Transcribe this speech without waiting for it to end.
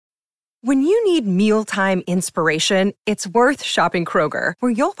When you need mealtime inspiration, it's worth shopping Kroger,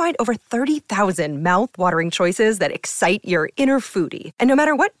 where you'll find over 30,000 mouth-watering choices that excite your inner foodie. And no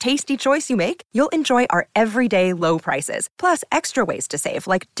matter what tasty choice you make, you'll enjoy our everyday low prices, plus extra ways to save,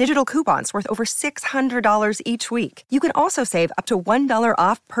 like digital coupons worth over $600 each week. You can also save up to $1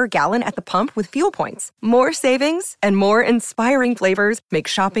 off per gallon at the pump with fuel points. More savings and more inspiring flavors make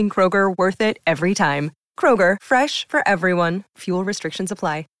shopping Kroger worth it every time. Kroger, fresh for everyone. Fuel restrictions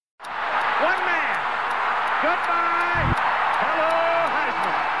apply. One man. Goodbye. Hello,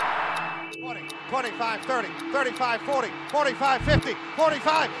 Heisman. 20, 25, 30, 35, 40, 45, 50,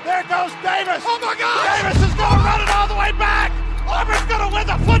 45. There goes Davis. Oh, my God. Davis is going to run it all the way back. Auburn's going to win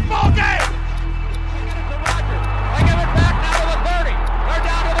the football game. They get it to Rodgers. They give it back now to the 30. They're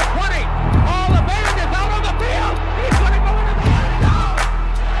down to the 20. All the Bengals is out on the field. He's going to go into the end zone.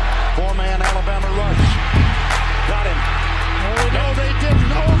 Four-man Alabama rush. Got him. No, they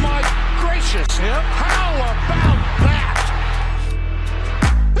didn't. Oh, my gracious. Yep. How about that?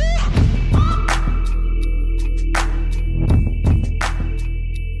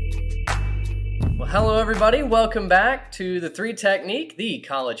 Well, hello, everybody. Welcome back to the Three Technique, the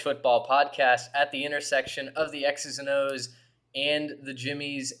college football podcast at the intersection of the X's and O's and the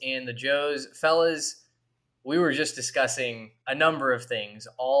Jimmies and the Joes. Fellas, we were just discussing a number of things,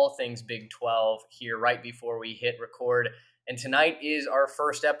 all things Big 12 here right before we hit record. And tonight is our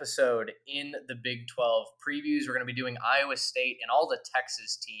first episode in the Big 12 previews. We're going to be doing Iowa State and all the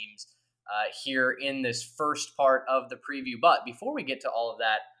Texas teams here in this first part of the preview. But before we get to all of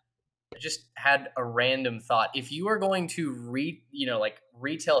that, I just had a random thought. If you are going to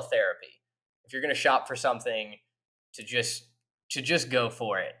retail therapy, if you're going to shop for something to just go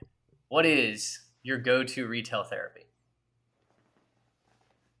for it, what is your go-to retail therapy?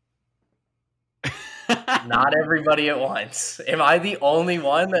 Not everybody at once. Am I the only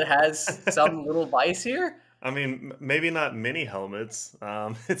one that has some little vice here? I mean, maybe not mini helmets.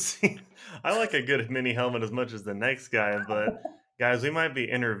 I like a good mini helmet as much as the next guy, but guys, we might be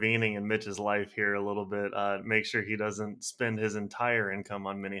intervening in Mitch's life here a little bit. Make sure he doesn't spend his entire income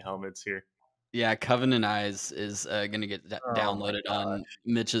on mini helmets here. Yeah, Covenant Eyes is going to get downloaded on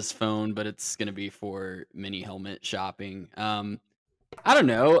Mitch's phone, but it's going to be for mini helmet shopping. I don't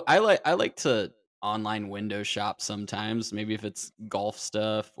know. I like to online window shop sometimes. Maybe if it's golf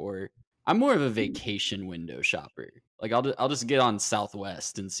stuff, or I'm more of a vacation window shopper. Like I'll just get on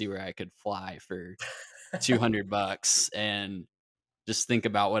Southwest and see where I could fly for $200 and just think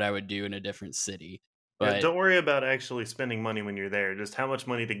about what I would do in a different city. But don't worry about actually spending money when you're there. Just how much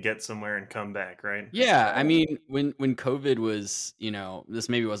money to get somewhere and come back, right? yeah, I mean, when COVID was, this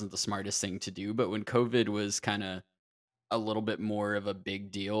maybe wasn't the smartest thing to do, but when COVID was kind of a little bit more of a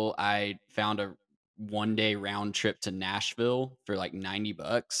big deal, I found a one-day round trip to Nashville for like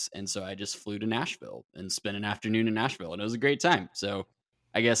 $90, and so I just flew to Nashville and spent an afternoon in Nashville, and it was a great time. So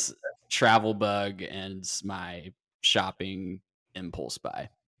I guess travel bug and my shopping impulse buy.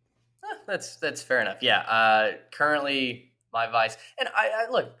 That's fair enough. Yeah. Currently, my vice, and I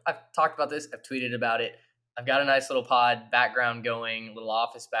look, I've talked about this, I've tweeted about it. I've got a nice little pod background going, little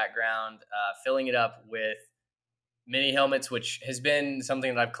office background, filling it up with mini helmets, which has been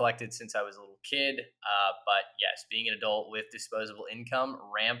something that I've collected since I was a little kid. But yes, being an adult with disposable income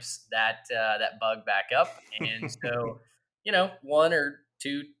ramps that bug back up. And so, one or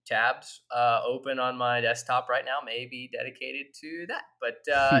two tabs open on my desktop right now may be dedicated to that. But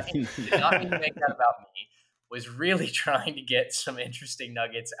did not mean to make that about me. Was really trying to get some interesting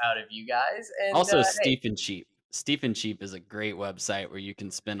nuggets out of you guys. And also, Stephen Cheap. Stephen Cheap is a great website where you can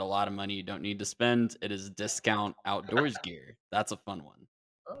spend a lot of money you don't need to spend. It is discount outdoors gear. That's a fun one.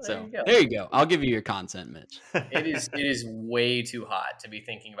 Oh, there you go. I'll give you your content, Mitch. It is way too hot to be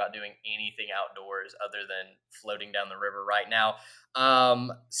thinking about doing anything outdoors other than floating down the river right now.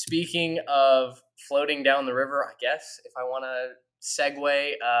 Speaking of floating down the river, I guess if I want to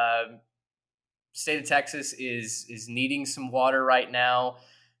segue, state of Texas is needing some water right now.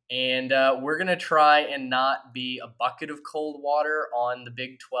 And we're going to try and not be a bucket of cold water on the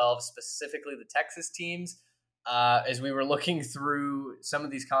Big 12, specifically the Texas teams. As we were looking through some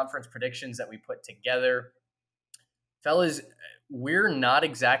of these conference predictions that we put together, fellas, we're not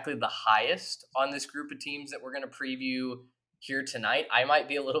exactly the highest on this group of teams that we're going to preview here tonight. I might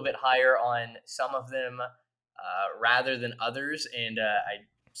be a little bit higher on some of them rather than others, and I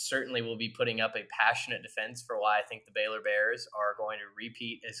certainly will be putting up a passionate defense for why I think the Baylor Bears are going to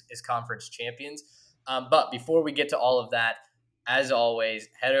repeat as conference champions. But before we get to all of that, as always,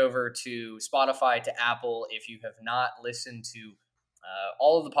 head over to Spotify, to Apple. If you have not listened to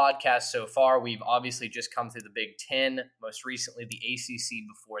all of the podcasts so far. We've obviously just come through the Big Ten, most recently the ACC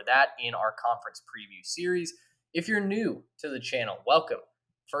before that in our conference preview series. If you're new to the channel, welcome.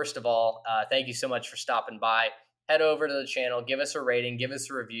 First of all, thank you so much for stopping by. Head over to the channel, give us a rating, give us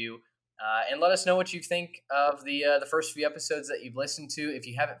a review, and let us know what you think of the first few episodes that you've listened to. If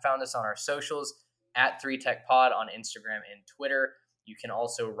you haven't found us on our socials, at 3TechPod on Instagram and Twitter. You can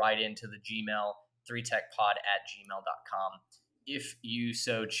also write into the Gmail, 3techpod@gmail.com, if you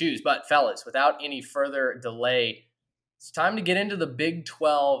so choose. But fellas, without any further delay, it's time to get into the Big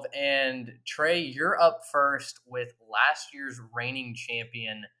 12. And Trey, you're up first with last year's reigning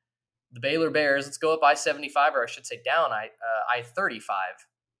champion, the Baylor Bears. Let's go up I-75, or I should say down I-35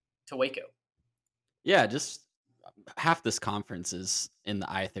 to Waco. Yeah, just half this conference is in the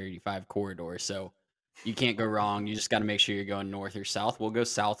I-35 corridor, so you can't go wrong. You just got to make sure you're going north or south. We'll go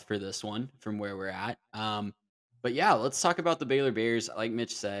south for this one from where we're at. But yeah, let's talk about the Baylor Bears. Like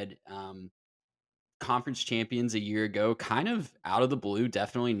Mitch said, conference champions a year ago, kind of out of the blue,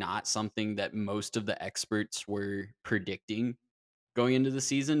 definitely not something that most of the experts were predicting going into the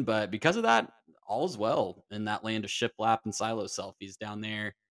season. But because of that, all's well in that land of shiplap and silo selfies down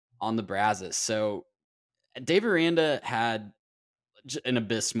there on the Brazos. So Dave Aranda had an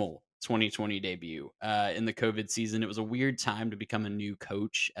abysmal 2020 debut in the COVID season. It was a weird time to become a new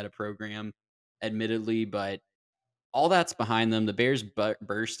coach at a program, admittedly, but all that's behind them. The Bears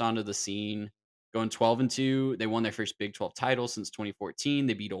burst onto the scene, going 12-2. They won their first Big 12 title since 2014.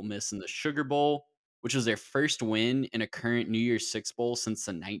 They beat Ole Miss in the Sugar Bowl, which was their first win in a current New Year's Six Bowl since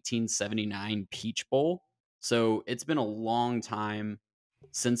the 1979 Peach Bowl. So it's been a long time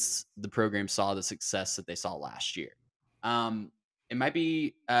since the program saw the success that they saw last year. It might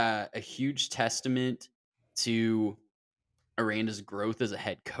be a huge testament to Aranda's growth as a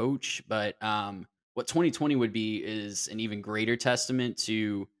head coach, but what 2020 would be is an even greater testament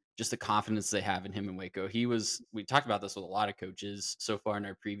to just the confidence they have in him in Waco. We talked about this with a lot of coaches so far in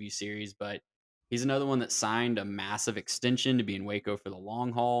our preview series, but he's another one that signed a massive extension to be in Waco for the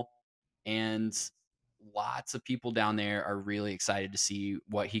long haul. And lots of people down there are really excited to see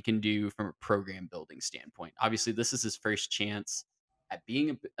what he can do from a program building standpoint. Obviously, this is his first chance at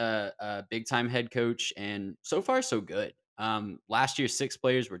being a big time head coach, and so far so good. Last year, 6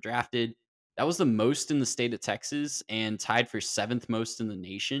 players were drafted. That was the most in the state of Texas and tied for 7th most in the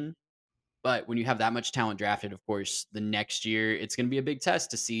nation. But when you have that much talent drafted, of course, the next year it's going to be a big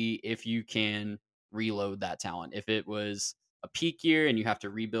test to see if you can reload that talent. If it was a peak year and you have to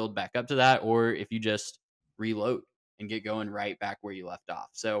rebuild back up to that, or if you just reload and get going right back where you left off.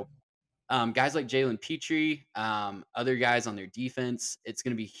 So guys like Jalen Petrie, other guys on their defense, it's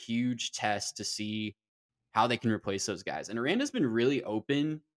going to be a huge test to see how they can replace those guys. And Aranda's been really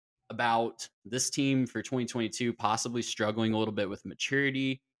open about this team for 2022 possibly struggling a little bit with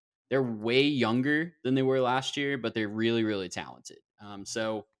maturity. They're way younger than they were last year, but they're really, really talented.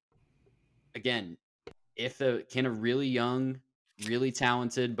 So again, can a really young, really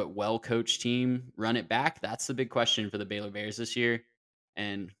talented, but well-coached team run it back? That's the big question for the Baylor Bears this year.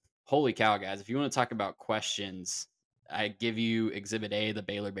 And holy cow, guys, if you want to talk about questions, I give you Exhibit A, the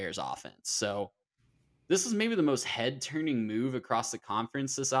Baylor Bears offense. So this is maybe the most head-turning move across the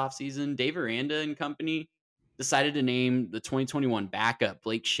conference this offseason. Dave Aranda and company decided to name the 2021 backup,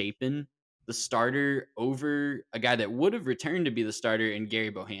 Blake Shapen, the starter over a guy that would have returned to be the starter in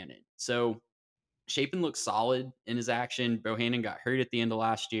Gary Bohannon. So Shapen looks solid in his action. Bohannon got hurt at the end of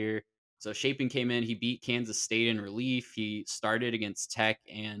last year. So Shapen came in. He beat Kansas State in relief. He started against Tech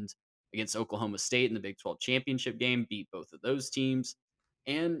and against Oklahoma State in the Big 12 championship game, beat both of those teams.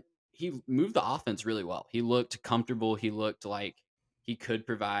 And he moved the offense really well. He looked comfortable. He looked like he could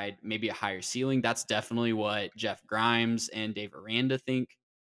provide maybe a higher ceiling. That's definitely what Jeff Grimes and Dave Aranda think.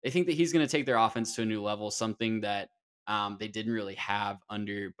 They think that he's going to take their offense to a new level, something that they didn't really have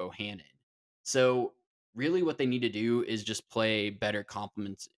under Bohannon. So really what they need to do is just play better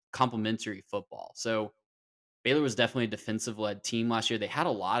complementary football. So Baylor was definitely a defensive-led team last year. They had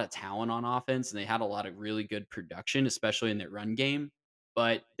a lot of talent on offense, and they had a lot of really good production, especially in their run game.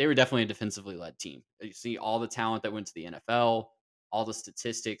 But they were definitely a defensively led team. You see all the talent that went to the NFL, all the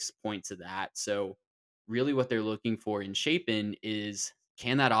statistics point to that. So really what they're looking for in Shapen is,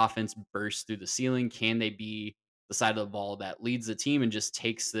 can that offense burst through the ceiling? Can they be the side of the ball that leads the team and just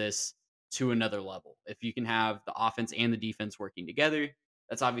takes this to another level? If you can have the offense and the defense working together,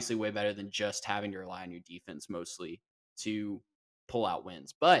 that's obviously way better than just having to rely on your defense mostly to pull out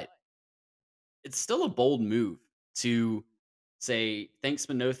wins. But it's still a bold move to say thanks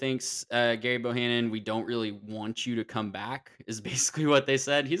but no thanks, Gary Bohannon. We don't really want you to come back, is basically what they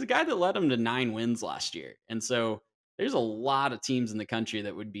said. He's a guy that led them to 9 wins last year. And so there's a lot of teams in the country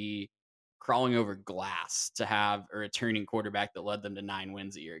that would be crawling over glass to have a returning quarterback that led them to 9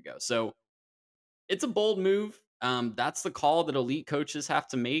 wins a year ago. So it's a bold move. That's the call that elite coaches have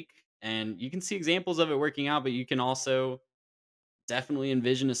to make. And you can see examples of it working out, but you can also definitely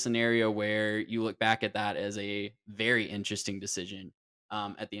envision a scenario where you look back at that as a very interesting decision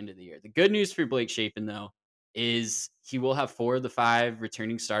at the end of the year. The good news for Blake Shapen, though, is he will have 4 of the 5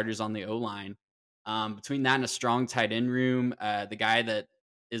 returning starters on the O-line. Between that and a strong tight end room, the guy that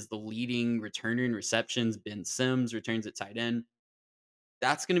is the leading returner in receptions, Ben Sims, returns at tight end.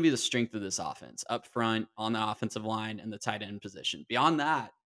 That's going to be the strength of this offense up front on the offensive line and the tight end position. Beyond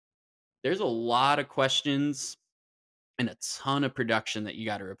that, there's a lot of questions and a ton of production that you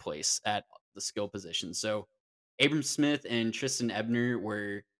got to replace at the skill position. So Abram Smith and Tristan Ebner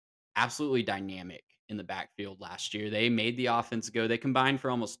were absolutely dynamic in the backfield last year. They made the offense go. They combined for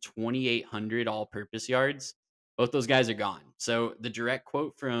almost 2,800 all-purpose yards. Both those guys are gone. So the direct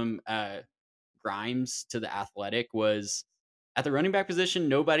quote from Grimes to The Athletic was, at the running back position,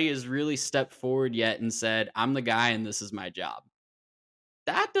 nobody has really stepped forward yet and said, I'm the guy and this is my job.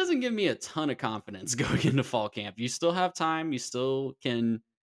 That doesn't give me a ton of confidence going into fall camp. You still have time. You still can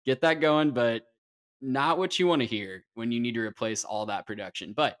get that going, but not what you want to hear when you need to replace all that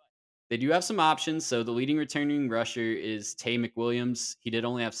production. But they do have some options. So the leading returning rusher is Tay McWilliams. He did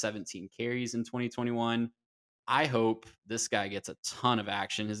only have 17 carries in 2021. I hope this guy gets a ton of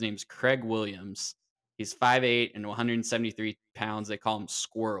action. His name's Craig Williams. He's 5'8" and 173 pounds. They call him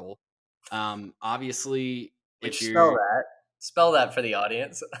Squirrel. Obviously, Which spell that for the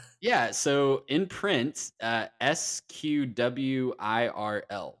audience. Yeah, so in print, SQWIRL.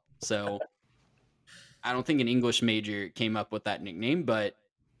 So I don't think an English major came up with that nickname, but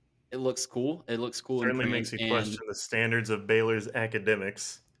it looks cool. It looks cool. Certainly in print. makes you question the standards of Baylor's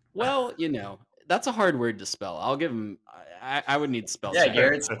academics. Well, that's a hard word to spell. I'll give him. I would need to spell. Yeah,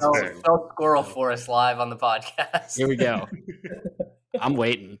 Garrett, spell squirrel for us live on the podcast. Here we go. I'm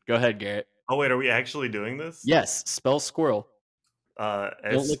waiting. Go ahead, Garrett. Oh wait, are we actually doing this? Yes, spell squirrel.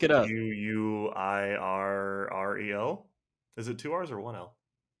 Don't look it up. SQUIRREL. Is it 2 R's or 1 L?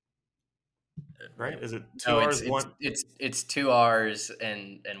 Right? Is it 2 R's? It's 2 R's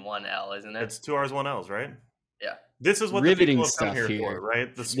and 1 L, isn't it? It's 2 R's, 1 L's, right? Yeah. This is what riveting the people have stuff come here for,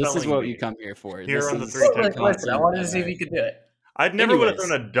 right? This is what you come here for. Here this on the is 3 Tech Listen, I wanted to see if you could do it. I'd never would have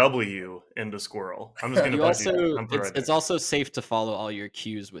thrown a W into squirrel. I'm just going to it's also safe to follow all your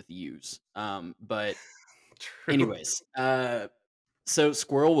cues with U's. But anyways, so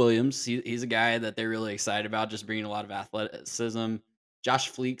Squirrel Williams, he's a guy that they're really excited about, just bringing a lot of athleticism.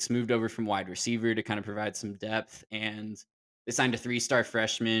 Josh Fleeks moved over from wide receiver to kind of provide some depth, and they signed a 3-star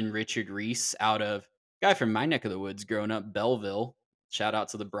freshman, Richard Reese, out of guy from my neck of the woods growing up, Belleville. Shout out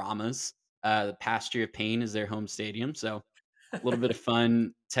to the Brahmas. The Pasture of Pain is their home stadium, so a little bit of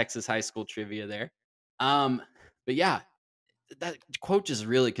fun Texas high school trivia there. But yeah, that quote just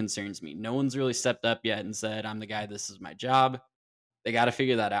really concerns me. No one's really stepped up yet and said, I'm the guy, this is my job. They got to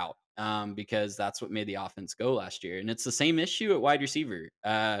figure that out because that's what made the offense go last year. And it's the same issue at wide receiver.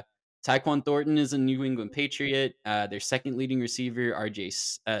 Tyquan Thornton is a New England Patriot. Their second leading receiver,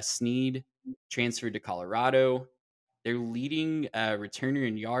 RJ Sneed, transferred to Colorado. Their leading returner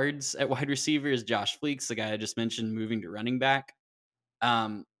in yards at wide receiver is Josh Fleeks, the guy I just mentioned, moving to running back.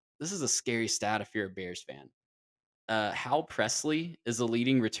 This is a scary stat if you're a Bears fan. Hal Presley is the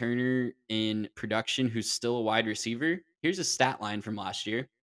leading returner in production who's still a wide receiver. Here's a stat line from last year.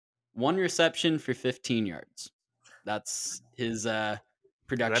 1 reception for 15 yards. That's his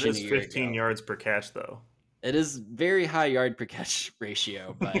production. That is 15 yards per catch, though. It is very high yard per catch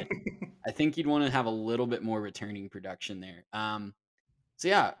ratio, but I think you'd want to have a little bit more returning production there. So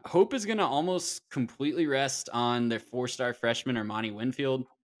yeah, hope is going to almost completely rest on their 4-star freshman, Armani Winfield.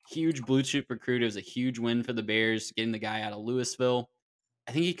 Huge blue chip recruit. It was a huge win for the Bears, getting the guy out of Louisville.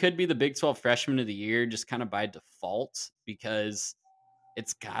 I think he could be the Big 12 freshman of the year just kind of by default because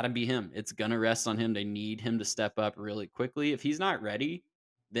it's got to be him. It's going to rest on him. They need him to step up really quickly. If he's not ready,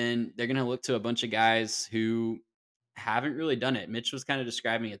 then they're going to look to a bunch of guys who haven't really done it. Mitch was kind of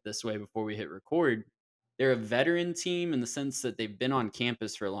describing it this way before we hit record. They're a veteran team in the sense that they've been on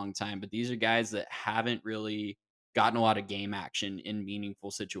campus for a long time, but these are guys that haven't really gotten a lot of game action in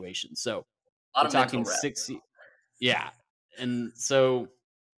meaningful situations. So we're talking 6 years. Yeah. And so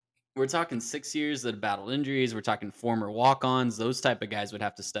we're talking 6 years that have battled injuries. We're talking former walk-ons. Those type of guys would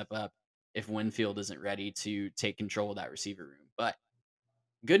have to step up if Winfield isn't ready to take control of that receiver room. But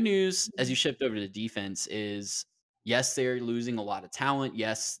good news as you shift over to defense is, yes, they're losing a lot of talent.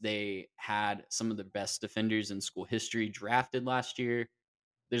 Yes, they had some of the best defenders in school history drafted last year.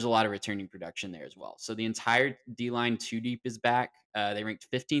 there's a lot of returning production there as well. So the entire D-line 2 deep is back. They ranked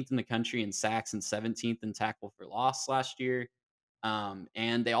 15th in the country in sacks and 17th in tackle for loss last year.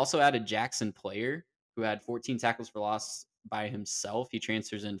 And they also added Jackson Player, who had 14 tackles for loss by himself. He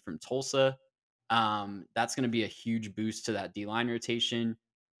transfers in from Tulsa. That's going to be a huge boost to that D-line rotation.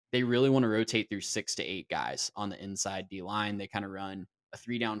 They really want to rotate through 6 to 8 guys on the inside D-line. They kind of run a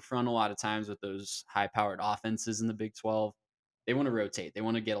 3-down front a lot of times with those high-powered offenses in the Big 12. They want to rotate. They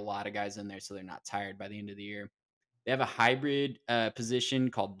want to get a lot of guys in there so they're not tired by the end of the year. They have a hybrid position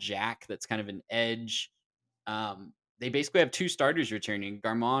called Jack that's kind of an edge. They basically have 2 starters returning.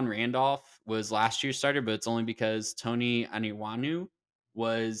 Garmon Randolph was last year's starter, but it's only because Tony Aniwanu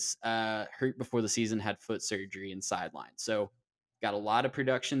was hurt before the season, had foot surgery and sidelined. So got a lot of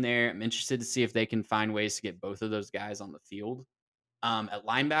production there. I'm interested to see if they can find ways to get both of those guys on the field. At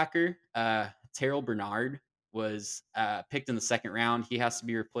linebacker, Terrell Bernard was picked in the 2nd round. He has to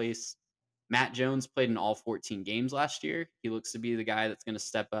be replaced. Matt Jones played in all 14 games last year. He looks to be the guy that's going to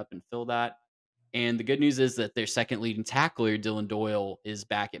step up and fill that. And the good news is that their second leading tackler, Dylan Doyle, is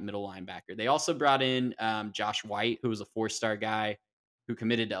back at middle linebacker. They also brought in Josh White, who was a 4-star guy who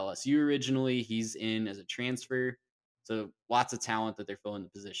committed to LSU originally. He's in as a transfer. So lots of talent that they're filling the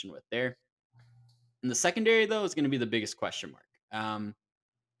position with there. In the secondary, though, is going to be the biggest question mark.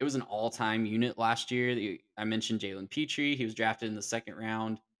 It was an all-time unit last year. I mentioned Jalen Petrie. He was drafted in the 2nd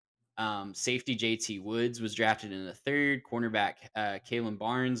round. Safety JT Woods was drafted in the 3rd. Cornerback Kalen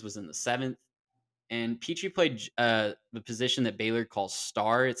Barnes was in the 7th. And Petrie played the position that Baylor calls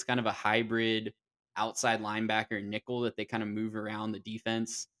star. It's kind of a hybrid outside linebacker nickel that they kind of move around the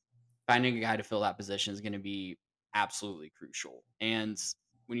defense. Finding a guy to fill that position is going to be absolutely crucial. And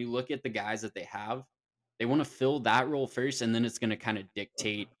when you look at the guys that they have, they want to fill that role first, and then it's going to kind of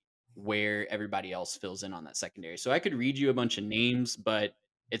dictate where everybody else fills in on that secondary. So I could read you a bunch of names, but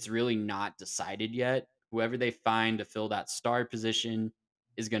it's really not decided yet. Whoever they find to fill that star position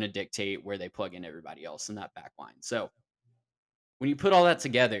is going to dictate where they plug in everybody else in that back line. So when you put all that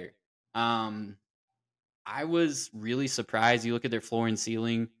together, I was really surprised. You look at their floor and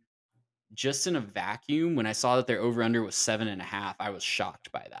ceiling, just in a vacuum, when I saw that their over-under was 7.5, I was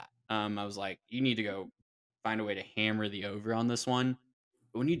shocked by that. I was like, you need to go find a way to hammer the over on this one.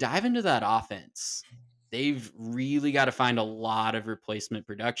 But when you dive into that offense, they've really got to find a lot of replacement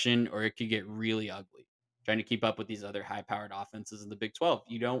production, or it could get really ugly trying to keep up with these other high-powered offenses in the Big 12.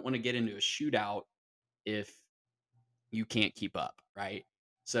 You don't want to get into a shootout if you can't keep up, right?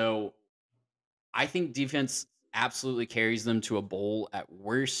 So I think defense absolutely carries them to a bowl at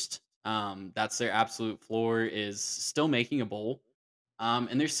worst. That's their absolute floor, is still making a bowl.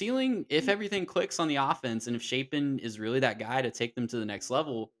 And their ceiling, if everything clicks on the offense and if Shapen is really that guy to take them to the next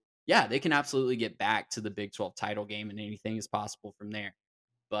level, yeah, they can absolutely get back to the Big 12 title game, and anything is possible from there.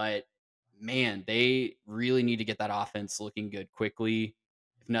 But man, they really need to get that offense looking good quickly.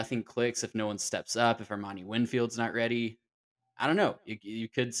 If nothing clicks, if no one steps up, if Armani Winfield's not ready, I don't know. You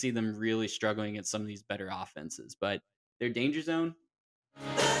could see them really struggling against some of these better offenses, but their danger zone.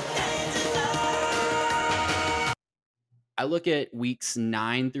 I look at weeks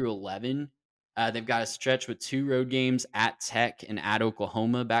 9 through 11. They've got a stretch with 2 road games at Tech and at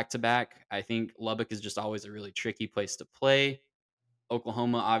Oklahoma back to back. I think Lubbock is just always a really tricky place to play.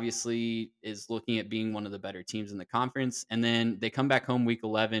 Oklahoma obviously is looking at being one of the better teams in the conference. And then they come back home week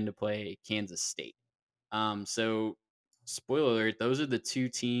 11 to play Kansas State. So spoiler alert, those are the 2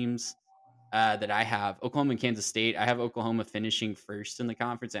 teams that I have. Oklahoma and Kansas State. I have Oklahoma finishing 1st in the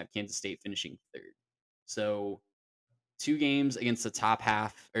conference. I have Kansas State finishing 3rd. So 2 games against the top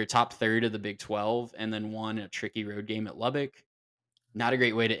half or top third of the Big 12, and then 1 a tricky road game at Lubbock. Not a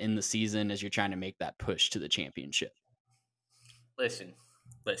great way to end the season as you're trying to make that push to the championship. Listen.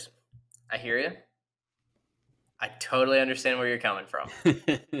 I hear you. I totally understand where you're coming from.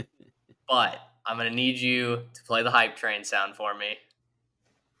 But I'm going to need you to play the hype train sound for me.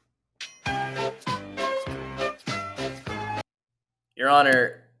 Your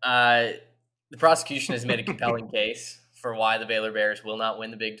Honor, the prosecution has made a compelling case for why the Baylor Bears will not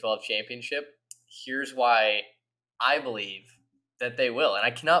win the Big 12 championship. Here's why I believe that they will. And I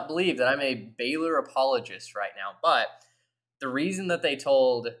cannot believe that I'm a Baylor apologist right now. But the reason that they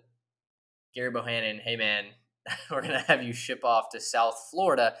told Gary Bohannon, hey, man, we're going to have you ship off to South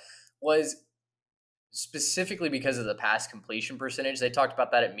Florida was specifically because of the pass completion percentage. They talked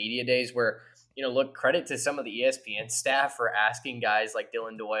about that at media days where, look, credit to some of the ESPN staff for asking guys like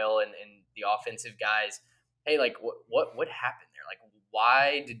Dylan Doyle and the offensive guys, hey, like what happened there? Like,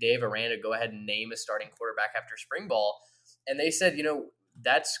 why did Dave Aranda go ahead and name a starting quarterback after spring ball? And they said,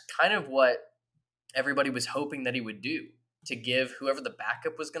 that's kind of what everybody was hoping that he would do. to give whoever the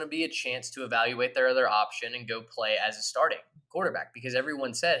backup was going to be a chance to evaluate their other option and go play as a starting quarterback, because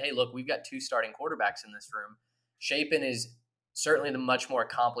everyone said, hey, look, we've got 2 starting quarterbacks in this room. Shapen is certainly the much more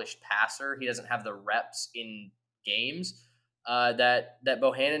accomplished passer. He doesn't have the reps in games that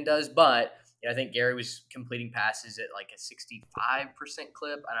Bohannon does, but I think Gary was completing passes at like a 65%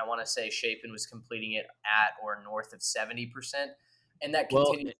 clip, and I want to say Shapen was completing it at or north of 70%, and that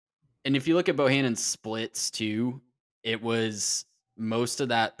continues. And if you look at Bohannon's splits too, it was most of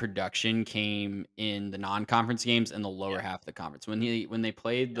that production came in the non-conference games and the lower half of the conference. When they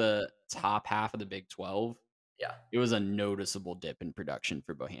played the top half of the Big 12, it was a noticeable dip in production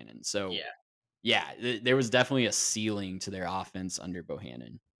for Bohannon. So there was definitely a ceiling to their offense under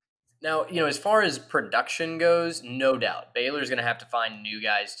Bohannon. Now, as far as production goes, no doubt, Baylor's going to have to find new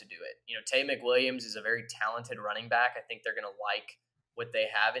guys to do it. Tay McWilliams is a very talented running back. I think they're going to like what they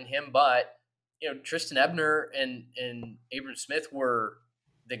have in him. But, Tristan Ebner and Abram Smith were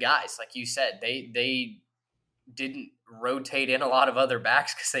the guys. Like you said, they didn't rotate in a lot of other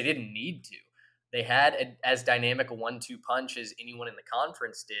backs because they didn't need to. They had as dynamic a 1-2 punch as anyone in the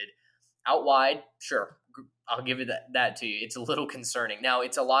conference did. Out wide, sure, I'll give you that to you. It's a little concerning. Now,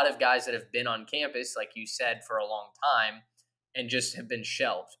 it's a lot of guys that have been on campus, like you said, for a long time and just have been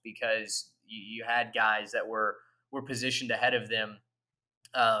shelved because you had guys that were positioned ahead of them,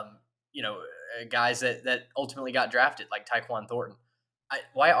 guys that ultimately got drafted, like Tyquan Thornton.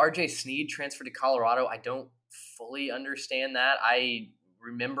 Why R.J. Sneed transferred to Colorado, I don't fully understand that. I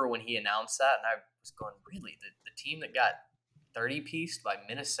remember when he announced that, and I was going, really? The team that got 30-pieced by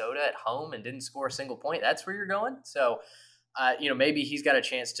Minnesota at home and didn't score a single point, that's where you're going? So, maybe he's got a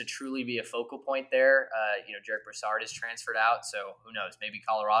chance to truly be a focal point there. Jarek Broussard is transferred out, so who knows? Maybe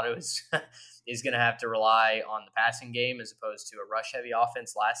Colorado is going to have to rely on the passing game as opposed to a rush-heavy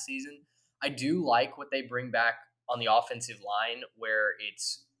offense last season. I do like what they bring back on the offensive line, where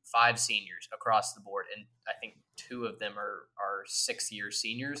it's 5 seniors across the board, and I think 2 of them are 6-year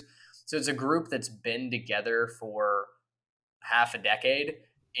seniors. So it's a group that's been together for half a decade,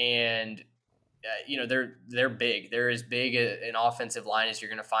 and they're big. They're as big an offensive line as you're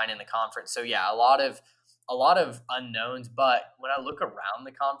going to find in the conference. So a lot of unknowns. But when I look around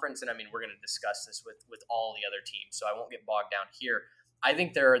the conference, and I mean, we're going to discuss this with all the other teams, so I won't get bogged down here. I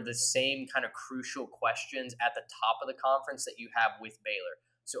think there are the same kind of crucial questions at the top of the conference that you have with Baylor.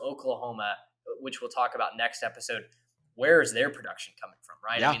 So Oklahoma, which we'll talk about next episode, where is their production coming from,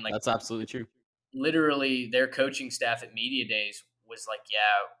 right? Yeah, I mean, that's absolutely true. Literally, their coaching staff at media days was like,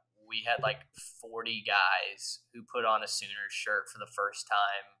 we had like 40 guys who put on a Sooners shirt for the first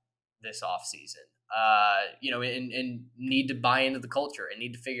time this offseason, and need to buy into the culture and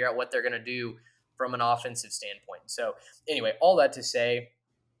need to figure out what they're going to do from an offensive standpoint. So anyway, all that to say,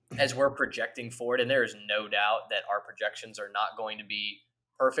 as we're projecting forward, and there is no doubt that our projections are not going to be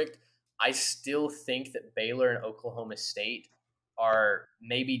perfect, I still think that Baylor and Oklahoma State are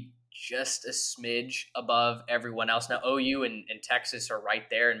maybe just a smidge above everyone else. Now, OU and Texas are right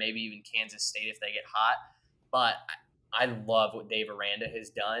there, and maybe even Kansas State if they get hot. But I love what Dave Aranda has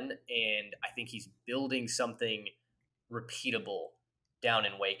done, and I think he's building something repeatable down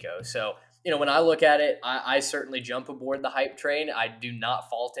in Waco. So, when I look at it, I certainly jump aboard the hype train. I do not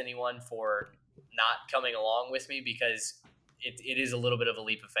fault anyone for not coming along with me because it is a little bit of a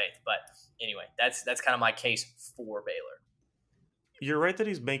leap of faith. But anyway, that's kind of my case for Baylor. You're right that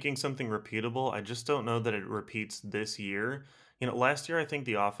he's making something repeatable. I just don't know that it repeats this year. Last year, I think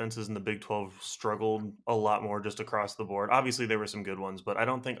the offenses in the Big 12 struggled a lot more just across the board. Obviously, there were some good ones, but I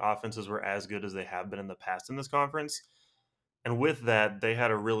don't think offenses were as good as they have been in the past in this conference. And with that, they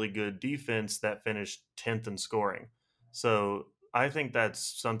had a really good defense that finished 10th in scoring. So I think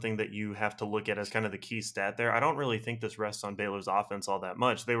that's something that you have to look at as kind of the key stat there. I don't really think this rests on Baylor's offense all that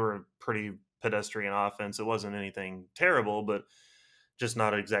much. They were a pretty pedestrian offense. It wasn't anything terrible, but just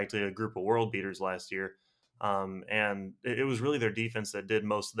not exactly a group of world beaters last year. And it was really their defense that did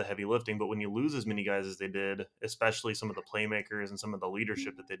most of the heavy lifting. But when you lose as many guys as they did, especially some of the playmakers and some of the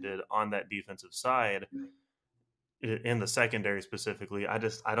leadership that they did on that defensive side, in the secondary specifically, I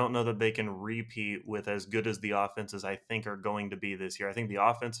don't know that they can repeat with as good as the offenses I think are going to be this year. I think the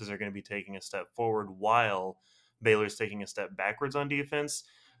offenses are going to be taking a step forward while Baylor's taking a step backwards on defense.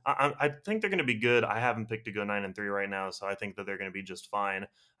 I think they're going to be good. I haven't picked to go 9-3 right now, so I think that they're going to be just fine.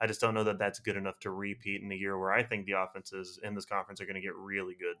 I just don't know that that's good enough to repeat in a year where I think the offenses in this conference are going to get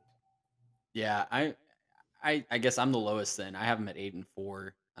really good. Yeah, I guess I'm the lowest then. I have them at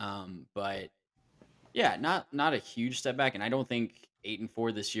 8-4, but yeah, not a huge step back, and I don't think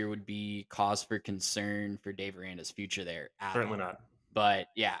 8-4 this year would be cause for concern for Dave Aranda's future there. Certainly not. But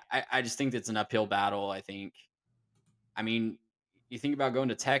yeah, I just think it's an uphill battle. I think I mean, you think about going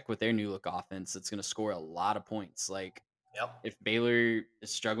to Tech with their new look offense, it's going to score a lot of points. Like, Yep. if Baylor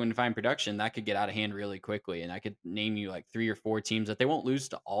is struggling to find production, that could get out of hand really quickly. And I could name you like 3 or 4 teams that they won't lose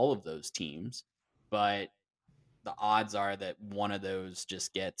to all of those teams, but the odds are that one of those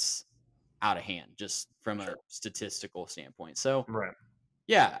just gets out of hand just from a statistical standpoint. So, Right.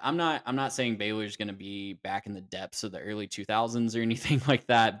 yeah, I'm not saying Baylor's going to be back in the depths of the early 2000s or anything like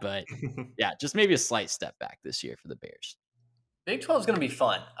that, but yeah, just maybe a slight step back this year for the Bears. Big 12 is going to be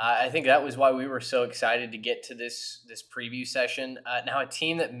fun. I think that was why we were so excited to get to this preview session. Now, a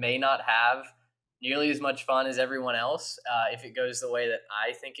team that may not have nearly as much fun as everyone else, if it goes the way that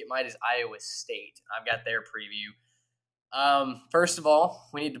I think it might, is Iowa State. I've got their preview. First of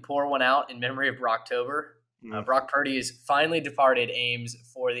all, we need to pour one out in memory of Brocktober. Brock Purdy has finally departed Ames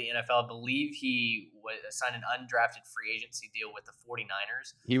for the NFL. I believe he signed an undrafted free agency deal with the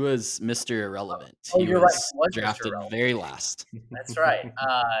 49ers. He was Mr. Irrelevant. Oh, he you're was right. He was Mr. drafted Irrelevant. very last. That's right.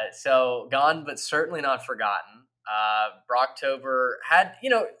 So gone, but certainly not forgotten. Brocktober had,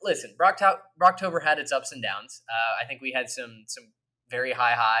 listen, Brocktober had its ups and downs. I think we had some very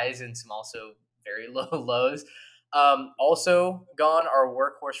high highs and some also very low lows. Also gone are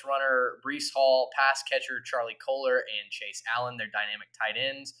workhorse runner Breece Hall, pass catcher Charlie Kohler, and Chase Allen, their dynamic tight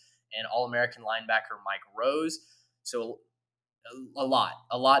ends, and All-American linebacker Mike Rose. So a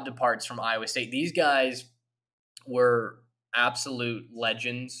lot departs from Iowa State. These guys were absolute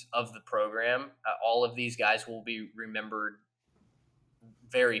legends of the program. All of these guys will be remembered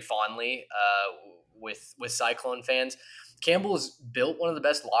very fondly with Cyclone fans. Campbell has built one of the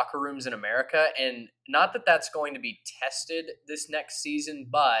best locker rooms in America, and not that that's going to be tested this next season,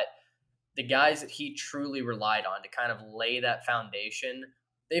 but the guys that he truly relied on to kind of lay that foundation,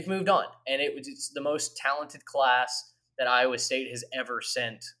 they've moved on, and it's the most talented class that Iowa State has ever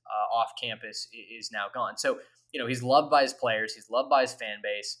sent off campus is now gone. So, he's loved by his players, he's loved by his fan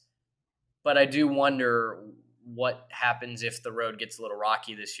base, but I do wonder what happens if the road gets a little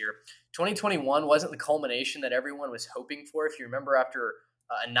rocky this year. 2021 wasn't the culmination that everyone was hoping for. If you remember, after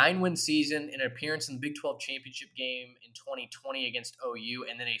a 9-win season, an appearance in the Big 12 championship game in 2020 against OU,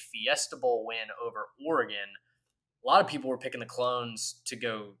 and then a Fiesta Bowl win over Oregon, a lot of people were picking the Clones to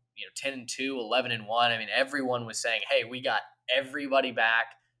go 10-2, 11-1. I mean, everyone was saying, hey, we got everybody back.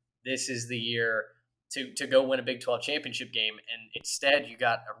 This is the year to go win a Big 12 championship game. And instead, you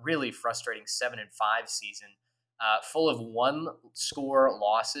got a really frustrating 7-5 season, full of one-score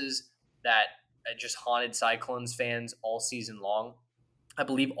losses that just haunted Cyclones fans all season long. I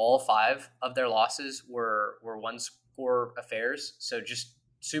believe all 5 of their losses were one-score affairs, so just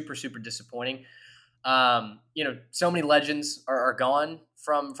super, super disappointing. So many legends are gone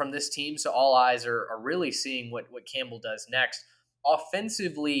from this team, so all eyes are really seeing what Campbell does next.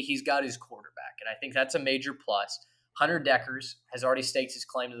 Offensively, he's got his quarterback, and I think that's a major plus. Hunter Dekkers has already staked his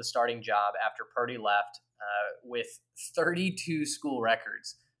claim to the starting job after Purdy left, with 32 school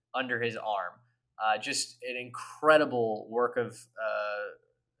records under his arm. Just an incredible work of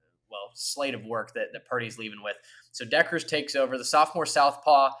slate of work that Purdy's leaving with. So Dekkers takes over. The sophomore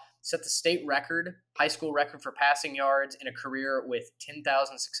southpaw set the state record, high school record for passing yards in a career with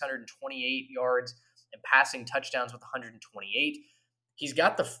 10,628 yards and passing touchdowns with 128. He's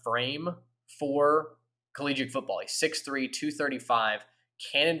got the frame for collegiate football. He's 6'3", 235,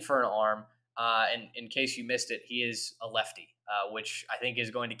 cannon for an arm. And in case you missed it, he is a lefty, which I think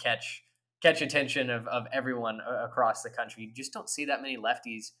is going to catch attention of everyone across the country. You just don't see that many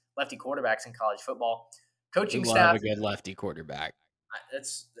lefty quarterbacks in college football. Coaching staff, a good lefty quarterback.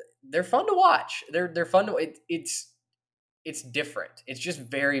 They're fun to watch. They're fun to. It's different. It's just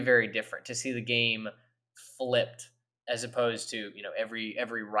very, very different to see the game flipped as opposed to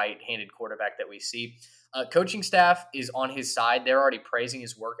every right-handed quarterback that we see. Coaching staff is on his side. They're already praising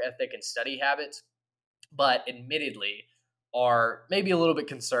his work ethic and study habits, but admittedly are maybe a little bit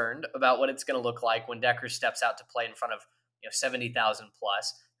concerned about what it's going to look like when Dekkers steps out to play in front of 70,000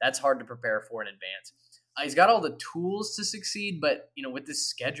 plus. That's hard to prepare for in advance. He's got all the tools to succeed, but with this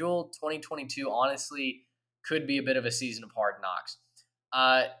schedule, 2022 honestly could be a bit of a season of hard knocks.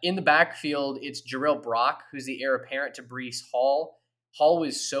 In the backfield, it's Jarrell Brock, who's the heir apparent to Breece Hall. Hall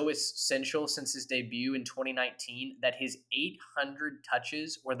was so essential since his debut in 2019 that his 800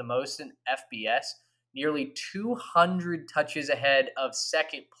 touches were the most in FBS, nearly 200 touches ahead of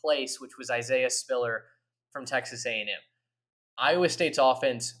second place, which was Isaiah Spiller from Texas A&M. Iowa State's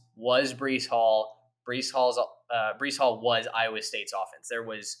offense was Breece Hall. Breece Hall was Iowa State's offense. There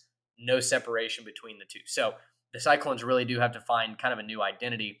was no separation between the two. So the Cyclones really do have to find kind of a new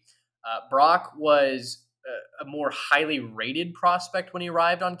identity. Brock was a more highly rated prospect when he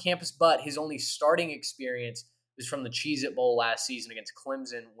arrived on campus, but his only starting experience was from the Cheez-It Bowl last season against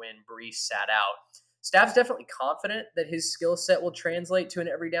Clemson when Brees sat out. Staff's definitely confident that his skill set will translate to an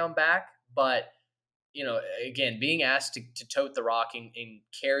every down back, but again, being asked to tote the rock and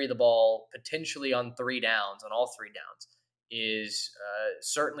carry the ball potentially on all 3 downs, is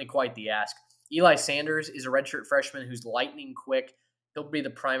certainly quite the ask. Eli Sanders is a redshirt freshman who's lightning quick. He'll be the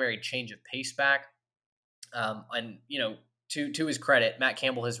primary change of pace back. To his credit, Matt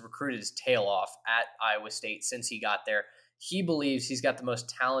Campbell has recruited his tail off at Iowa State since he got there. He believes he's got the most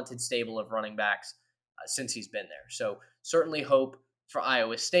talented stable of running backs since he's been there. So certainly hope for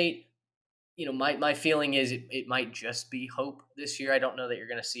Iowa State. My feeling is it might just be hope this year. I don't know that you're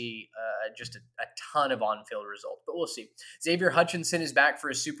going to see just a ton of on-field results, but we'll see. Xavier Hutchinson is back for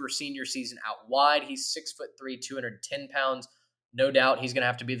his super senior season out wide. He's 6'3", 210 pounds. No doubt he's going to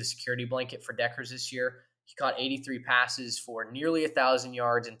have to be the security blanket for Deckers this year. He caught 83 passes for nearly 1,000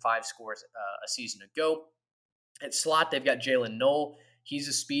 yards and 5 scores a season ago. At slot, they've got Jalen Knoll. He's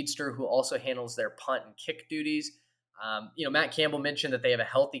a speedster who also handles their punt and kick duties. Matt Campbell mentioned that they have a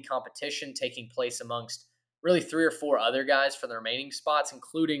healthy competition taking place amongst really 3 or 4 other guys for the remaining spots,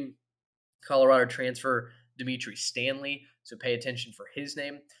 including Colorado transfer Dimitri Stanley. So pay attention for his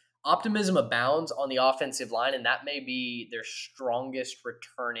name. Optimism abounds on the offensive line, and that may be their strongest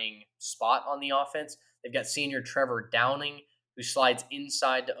returning spot on the offense. They've got senior Trevor Downing, who slides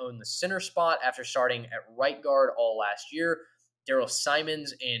inside to own the center spot after starting at right guard all last year. Daryl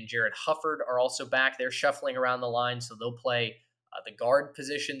Simons and Jared Hufford are also back. They're shuffling around the line, so they'll play the guard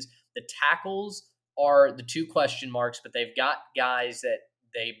positions. The tackles are the 2 question marks, but they've got guys that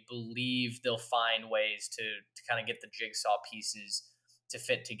they believe they'll find ways to kind of get the jigsaw pieces to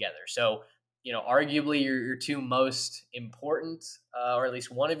fit together. So, arguably your 2 most important, or at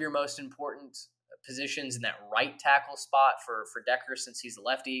least one of your most important positions in that right tackle spot for Decker, since he's a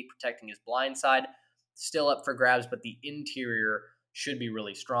lefty protecting his blind side, still up for grabs, but the interior should be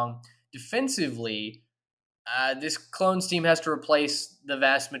really strong. Defensively, this Clones team has to replace the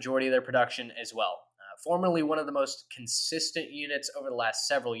vast majority of their production as well. Formerly one of the most consistent units over the last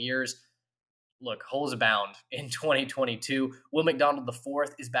several years. Look, holes abound in 2022. Will McDonald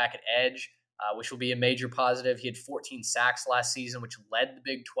IV is back at edge, which will be a major positive. He had 14 sacks last season, which led the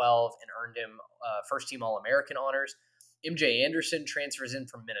Big 12 and earned him first-team All-American honors. MJ Anderson transfers in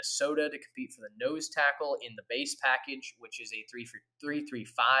from Minnesota to compete for the nose tackle in the base package, which is a 3-3-5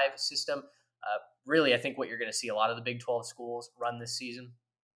 system. Really, I think what you're going to see a lot of the Big 12 schools run this season.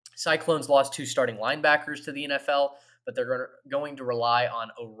 Cyclones lost 2 starting linebackers to the NFL, but they're going to rely on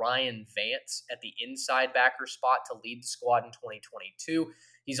Orion Vance at the inside backer spot to lead the squad in 2022.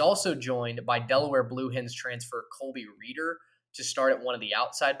 He's also joined by Delaware Blue Hens transfer Colby Reeder to start at one of the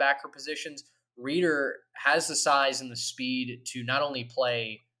outside backer positions. Reeder has the size and the speed to not only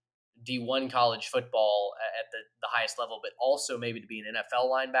play D1 college football at the highest level, but also maybe to be an NFL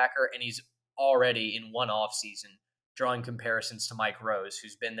linebacker, and he's already in one offseason drawing comparisons to Mike Rose,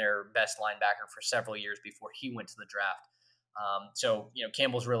 who's been their best linebacker for several years before he went to the draft.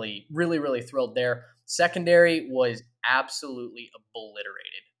 Campbell's really, really, really thrilled there. Secondary was absolutely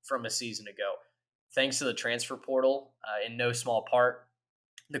obliterated from a season ago, thanks to the transfer portal in no small part.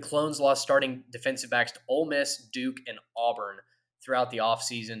 The Clones lost starting defensive backs to Ole Miss, Duke, and Auburn throughout the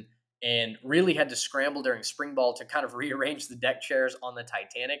offseason and really had to scramble during spring ball to kind of rearrange the deck chairs on the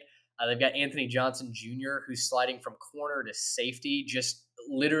Titanic. They've got Anthony Johnson Jr., who's sliding from corner to safety, just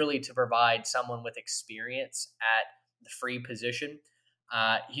literally to provide someone with experience at the free position.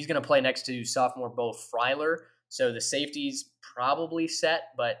 He's going to play next to sophomore Bo Freiler, so the safety's probably set,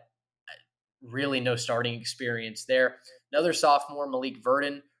 but really no starting experience there. Another sophomore, Malik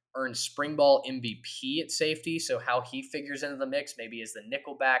Verdon, earned spring ball MVP at safety, so how he figures into the mix, maybe as the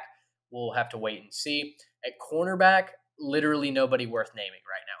nickel back, we'll have to wait and see. At cornerback, literally nobody worth naming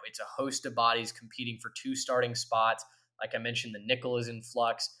right now. It's a host of bodies competing for 2 starting spots. Like I mentioned, the nickel is in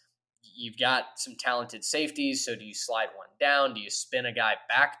flux. You've got some talented safeties, so do you slide one down? Do you spin a guy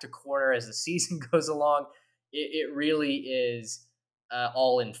back to corner as the season goes along? It really is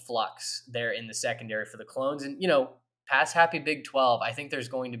all in flux there in the secondary for the Clones. And, past happy Big 12, I think there's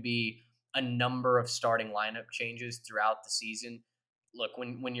going to be a number of starting lineup changes throughout the season. Look,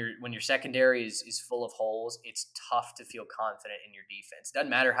 when your secondary is full of holes, it's tough to feel confident in your defense. Doesn't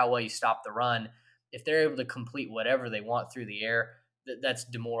matter how well you stop the run. If they're able to complete whatever they want through the air, that's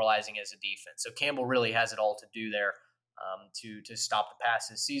demoralizing as a defense. So Campbell really has it all to do there to stop the pass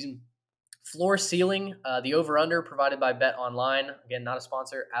this season. Floor ceiling, the over-under provided by Bet Online, again, not a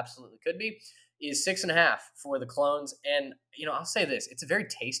sponsor, absolutely could be, is 6.5 for the Clones. And, I'll say this, it's a very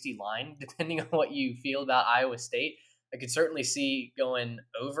tasty line, depending on what you feel about Iowa State. I could certainly see going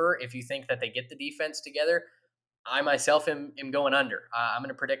over if you think that they get the defense together. I myself am going under. I'm going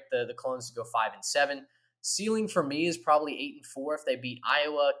to predict the Clones to go 5-7. Ceiling for me is probably 8-4 if they beat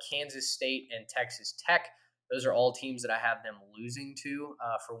Iowa, Kansas State, and Texas Tech. Those are all teams that I have them losing to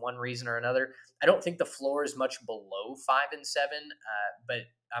for one reason or another. I don't think the floor is much below 5-7, but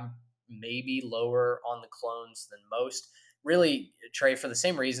I'm maybe lower on the Clones than most. Really, Trey, for the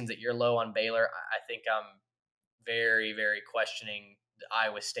same reasons that you're low on Baylor, I think I'm very, very questioning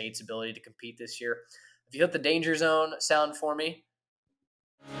Iowa State's ability to compete this year. If you hit the danger zone sound for me.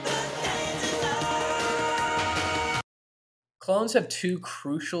 Clones have two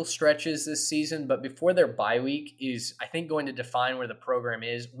crucial stretches this season, but before their bye week is, I think, going to define where the program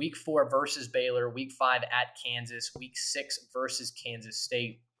is. Week 4 versus Baylor, Week 5 at Kansas, Week 6 versus Kansas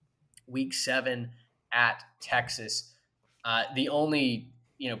State, Week 7 at Texas. The only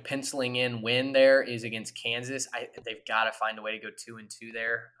penciling in win there is against Kansas. They've got to find a way to go 2-2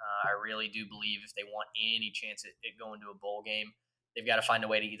 there. I really do believe if they want any chance at going to a bowl game, they've got to find a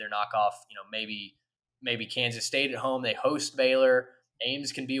way to either knock off, maybe Kansas State at home. They host Baylor.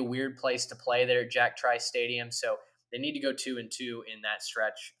 Ames can be a weird place to play there at Jack Trice Stadium. So they need to go 2-2 in that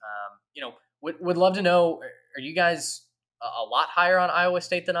stretch. Would love to know, are you guys a lot higher on Iowa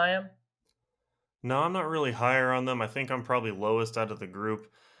State than I am? No, I'm not really higher on them. I think I'm probably lowest out of the group.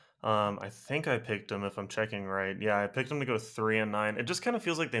 I think I picked them, if I'm checking right. Yeah, I picked them to go 3-9. It just kind of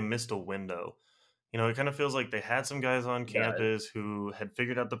feels like they missed a window. It kind of feels like they had some guys on campus who had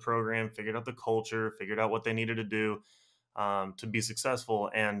figured out the program, figured out the culture, figured out what they needed to do to be successful,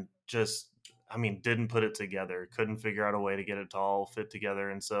 and just, didn't put it together. Couldn't figure out a way to get it to all fit together.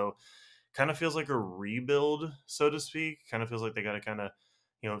 And so kind of feels like a rebuild, so to speak. Kind of feels like they got to kind of,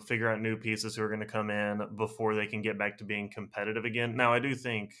 figure out new pieces who are going to come in before they can get back to being competitive again. Now, I do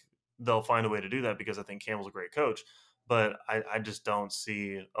think they'll find a way to do that because I think Campbell's a great coach. But I just don't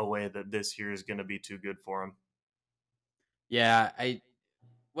see a way that this year is going to be too good for him. Yeah,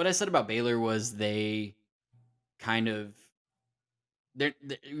 what I said about Baylor was they kind of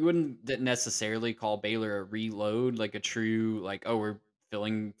you wouldn't necessarily call Baylor a reload, like a true we're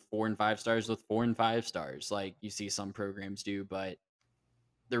filling 4 and 5 stars with 4 and 5 stars, like you see some programs do. But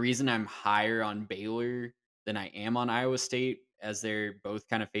the reason I'm higher on Baylor than I am on Iowa State, as they're both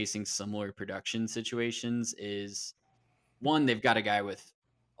kind of facing similar production situations, is one, they've got a guy with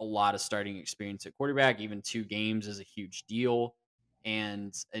a lot of starting experience at quarterback. Even 2 games is a huge deal.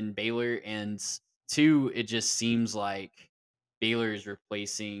 And Baylor, and 2, it just seems like Baylor is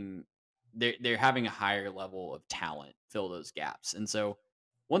replacing, they're having a higher level of talent fill those gaps. And so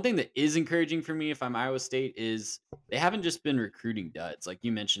one thing that is encouraging for me if I'm Iowa State is they haven't just been recruiting duds. Like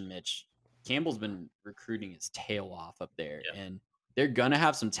you mentioned, Mitch, Campbell's been recruiting his tail off up there, and they're going to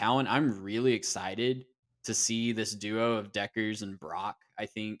have some talent. I'm really excited to see this duo of Deckers and Brock. I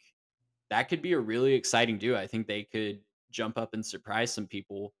think that could be a really exciting duo. I think they could jump up and surprise some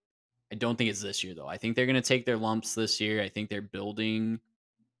people. I don't think it's this year, though. I think they're going to take their lumps this year. I think they're building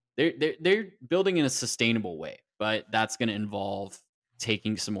in a sustainable way, but that's going to involve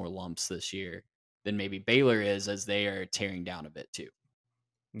taking some more lumps this year than maybe Baylor is, as they are tearing down a bit too.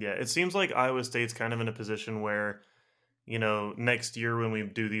 Yeah, it seems like Iowa State's kind of in a position where, next year when we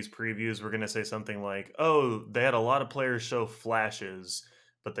do these previews, we're going to say something like, oh, they had a lot of players show flashes,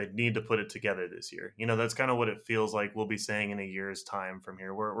 but they need to put it together this year. That's kind of what it feels like we'll be saying in a year's time from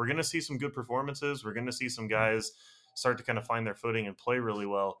here. We're going to see some good performances. We're going to see some guys start to kind of find their footing and play really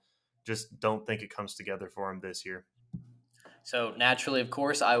well. Just don't think it comes together for them this year. So naturally, of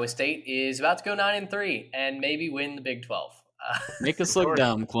course, Iowa State is about to go 9-3 and maybe win the Big 12. Make us look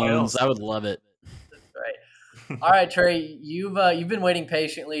dumb, Clones. I would love it. That's right. All right, Trey, you've been waiting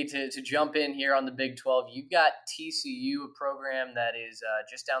patiently to jump in here on the Big 12. You've got TCU, a program that is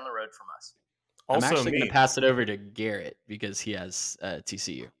just down the road from us. I'm actually going to pass it over to Garrett because he has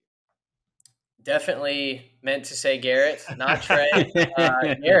TCU. Definitely meant to say Garrett, not Trey.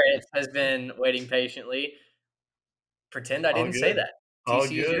 Garrett has been waiting patiently. Pretend I didn't say that. All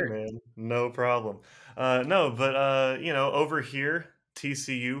good, man. No problem. Over here,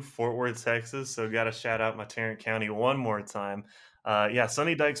 TCU, Fort Worth, Texas. So got to shout out my Tarrant County one more time.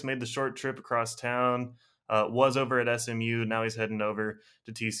 Sonny Dykes made the short trip across town. Was over at SMU. Now he's heading over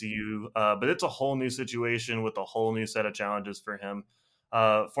to TCU. But it's a whole new situation with a whole new set of challenges for him.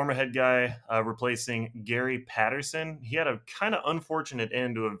 Former head guy replacing Gary Patterson. He had a kind of unfortunate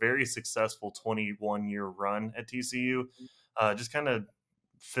end to a very successful 21-year run at TCU. Just kind of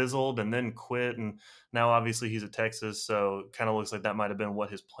fizzled and then quit. And now obviously he's at Texas. So kind of looks like that might have been what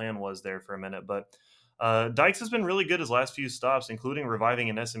his plan was there for a minute. But Dykes has been really good his last few stops, including reviving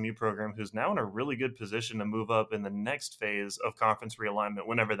an SMU program who's now in a really good position to move up in the next phase of conference realignment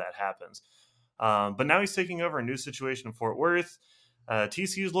whenever that happens. But now he's taking over a new situation in Fort Worth.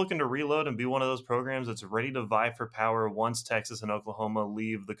 TCU is looking to reload and be one of those programs that's ready to vie for power once Texas and Oklahoma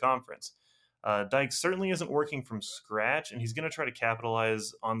leave the conference. Dykes certainly isn't working from scratch, and he's going to try to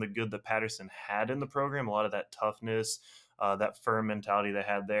capitalize on the good that Patterson had in the program, a lot of that toughness, that firm mentality they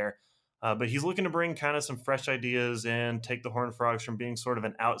had there. But he's looking to bring kind of some fresh ideas and take the Horned Frogs from being sort of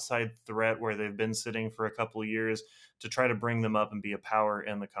an outside threat where they've been sitting for a couple of years to try to bring them up and be a power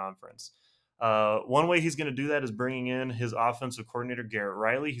in the conference. One way he's going to do that is bringing in his offensive coordinator, Garrett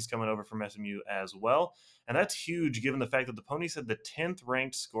Riley. He's coming over from SMU as well. And that's huge given the fact that the Ponies had the 10th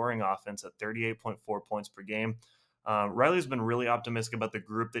ranked scoring offense at 38.4 points per game. Riley's been really optimistic about the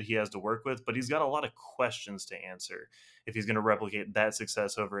group that he has to work with, but he's got a lot of questions to answer if he's going to replicate that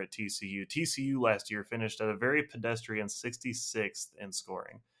success over at TCU. TCU last year finished at a very pedestrian 66th in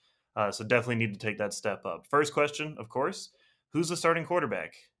scoring. So definitely need to take that step up. First question, of course, who's the starting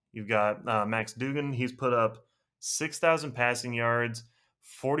quarterback? You've got Max Duggan. He's put up 6,000 passing yards,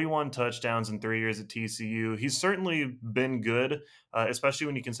 41 touchdowns in 3 years at TCU. He's certainly been good, especially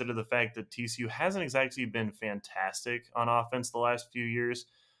when you consider the fact that TCU hasn't exactly been fantastic on offense the last few years.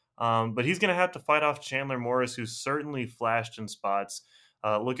 But he's going to have to fight off Chandler Morris, who's certainly flashed in spots.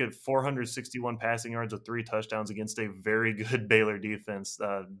 Look at 461 passing yards with 3 touchdowns against a very good Baylor defense.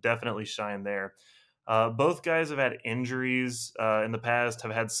 Definitely shine there. Both guys have had injuries in the past,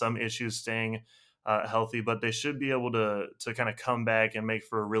 have had some issues staying healthy, but they should be able to kind of come back and make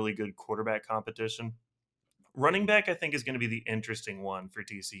for a really good quarterback competition. Running back, I think, is going to be the interesting one for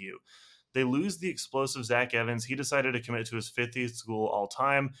TCU. They lose the explosive Zach Evans. He decided to commit to his 50th school all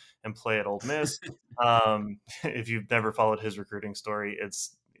time and play at Ole Miss. If you've never followed his recruiting story,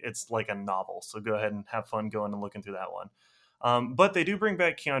 it's like a novel. So go ahead and have fun going and looking through that one. But they do bring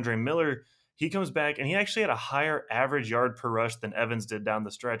back Keandre Miller. He comes back, and he actually had a higher average yard per rush than Evans did down the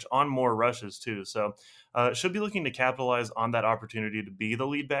stretch on more rushes, too. So should be looking to capitalize on that opportunity to be the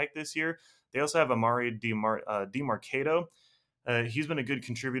lead back this year. They also have Amari DeMarcado. He's been a good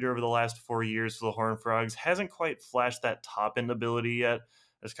contributor over the last 4 years for the Horned Frogs. Hasn't quite flashed that top-end ability yet.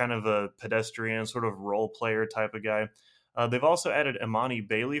 As kind of a pedestrian, sort of role player type of guy. They've also added Imani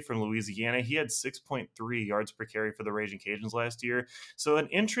Bailey from Louisiana. He had 6.3 yards per carry for the Raging Cajuns last year. So an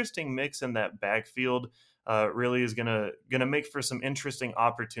interesting mix in that backfield really is gonna make for some interesting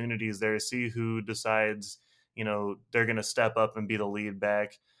opportunities there to see who decides, they're going to step up and be the lead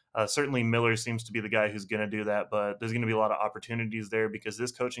back. Certainly Miller seems to be the guy who's going to do that, but there's going to be a lot of opportunities there because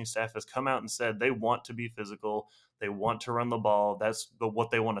this coaching staff has come out and said they want to be physical. They want to run the ball. That's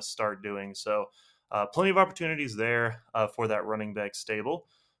what they want to start doing. So plenty of opportunities there for that running back stable.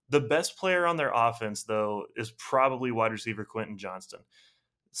 The best player on their offense, though, is probably wide receiver Quentin Johnston.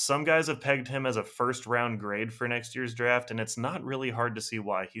 Some guys have pegged him as a first-round grade for next year's draft, and it's not really hard to see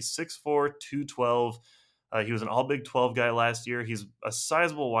why. He's 6'4", 212. He was an All-Big 12 guy last year. He's a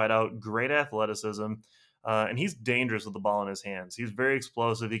sizable wideout, great athleticism, and he's dangerous with the ball in his hands. He's very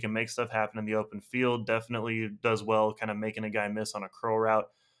explosive. He can make stuff happen in the open field, definitely does well kind of making a guy miss on a curl route.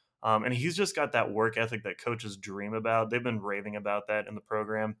 And he's just got that work ethic that coaches dream about. They've been raving about that in the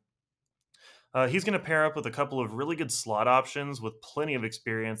program. He's going to pair up with a couple of really good slot options with plenty of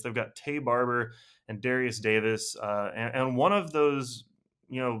experience. They've got Tay Barber and Darius Davis. And one of those,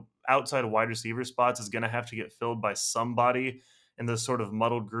 outside wide receiver spots is going to have to get filled by somebody in this sort of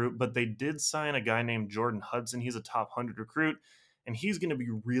muddled group. But they did sign a guy named Jordan Hudson. He's a top 100 recruit. And he's going to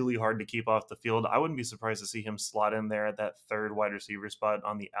be really hard to keep off the field. I wouldn't be surprised to see him slot in there at that third wide receiver spot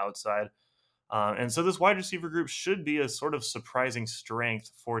on the outside. And so this wide receiver group should be a sort of surprising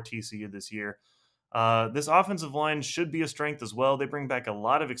strength for TCU this year. This offensive line should be a strength as well. They bring back a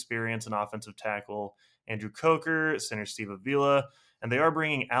lot of experience in offensive tackle. Andrew Coker, center Steve Avila, and they are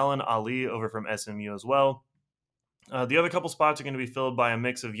bringing Alan Ali over from SMU as well. The other couple spots are going to be filled by a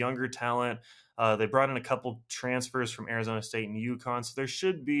mix of younger talent. They brought in a couple transfers from Arizona State and UConn, so there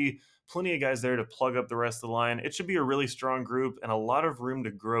should be plenty of guys there to plug up the rest of the line. It should be a really strong group and a lot of room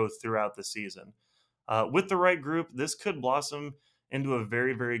to grow throughout the season. With the right group, this could blossom into a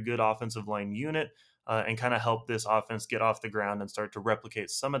very, very good offensive line unit and kind of help this offense get off the ground and start to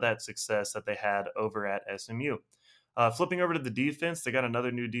replicate some of that success that they had over at SMU. Flipping over to the defense, they got another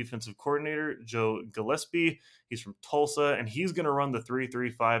new defensive coordinator, Joe Gillespie. He's from Tulsa, and he's going to run the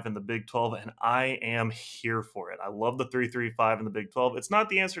 3-3-5 in the Big 12, and I am here for it. I love the 3-3-5 in the Big 12. It's not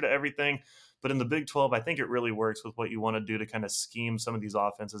the answer to everything, but in the Big 12, I think it really works with what you want to do to kind of scheme some of these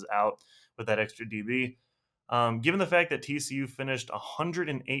offenses out with that extra DB. Given the fact that TCU finished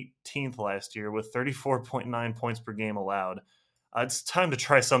 118th last year with 34.9 points per game allowed, it's time to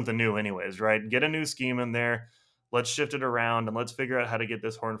try something new anyways, right? Get a new scheme in there. let's shift it around and let's figure out how to get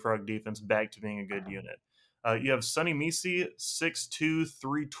this Horned Frog defense back to being a good unit. You have Sonny Misi, 6'2",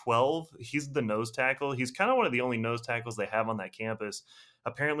 312. He's the nose tackle. He's kind of one of the only nose tackles they have on that campus.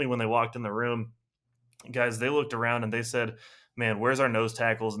 Apparently, when they walked in the room, guys, they looked around and they said, man, where's our nose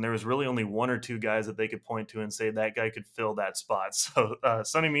tackles? And there was really only one or two guys that they could point to and say that guy could fill that spot. So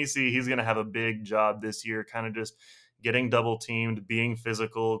Sonny Misi, he's going to have a big job this year, kind of just getting double teamed, being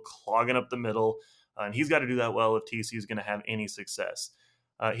physical, clogging up the middle. And he's got to do that well if TCU is going to have any success.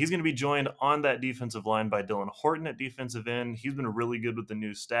 He's going to be joined on that defensive line by Dylan Horton at defensive end. He's been really good with the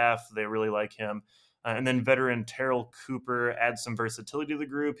new staff. They really like him. And then veteran Terrell Cooper adds some versatility to the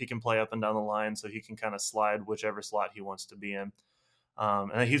group. He can play up and down the line, so he can kind of slide whichever slot he wants to be in.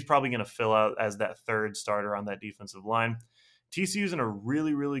 And he's probably going to fill out as that third starter on that defensive line. TCU's in a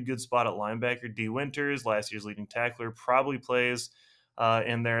really, really good spot at linebacker. D. Winters, last year's leading tackler, probably plays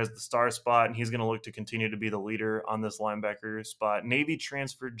in there as the star spot, and he's going to look to continue to be the leader on this linebacker spot. Navy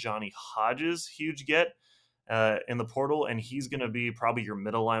transferred Johnny Hodges, huge get in the portal, and he's going to be probably your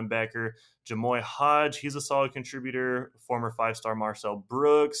middle linebacker. Jamoy Hodge, he's a solid contributor. Former 5-star Marcel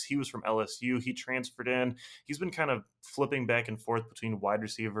Brooks, he was from LSU. He transferred in. He's been kind of flipping back and forth between wide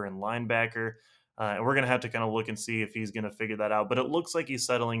receiver and linebacker. And we're going to have to kind of look and see if he's going to figure that out. But it looks like he's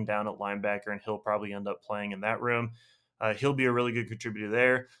settling down at linebacker, and he'll probably end up playing in that room. He'll be a really good contributor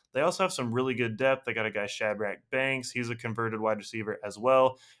there. They also have some really good depth. They got a guy, Shadrack Banks. He's a converted wide receiver as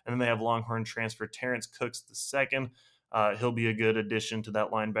well. And then they have Longhorn transfer Terrence Cooks II. He'll be a good addition to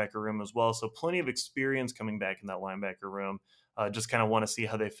that linebacker room as well. So plenty of experience coming back in that linebacker room. Just kind of want to see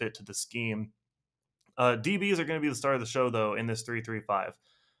how they fit to the scheme. DBs are going to be the star of the show, though, in this 3-3-5.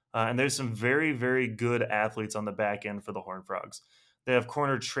 And there's some very, very good athletes on the back end for the Horned Frogs. They have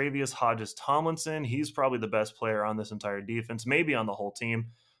corner Travius Hodges Tomlinson. He's probably the best player on this entire defense, maybe on the whole team.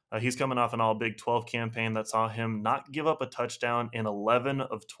 He's coming off an all Big 12 campaign that saw him not give up a touchdown in 11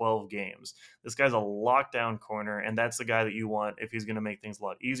 of 12 games. This guy's a lockdown corner, and that's the guy that you want if he's going to make things a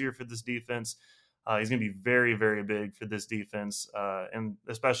lot easier for this defense. He's going to be very, very big for this defense, and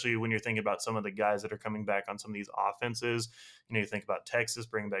especially when you're thinking about some of the guys that are coming back on some of these offenses. You think about Texas,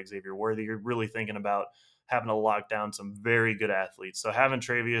 bringing back Xavier Worthy. You're really thinking about having to lock down some very good athletes. So having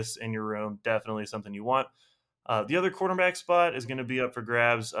Travius in your room, definitely something you want. The other quarterback spot is going to be up for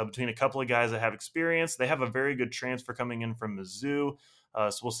grabs between a couple of guys that have experience. They have a very good transfer coming in from Mizzou,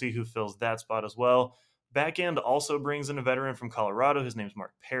 so we'll see who fills that spot as well. Back end also brings in a veteran from Colorado. His name's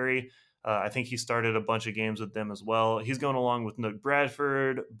Mark Perry. I think he started a bunch of games with them as well. He's going along with Nook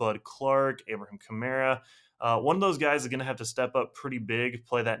Bradford, Bud Clark, Abraham Kamara. One of those guys is going to have to step up pretty big,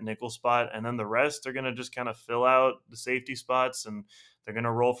 play that nickel spot, and then the rest are going to just kind of fill out the safety spots, and they're going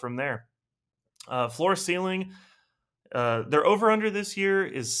to roll from there. Floor ceiling, their over-under this year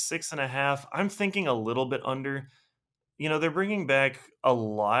is 6.5. I'm thinking a little bit under. They're bringing back a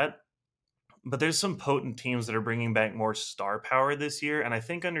lot, but there's some potent teams that are bringing back more star power this year, and I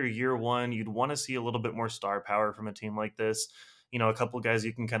think under year one, you'd want to see a little bit more star power from a team like this. A couple of guys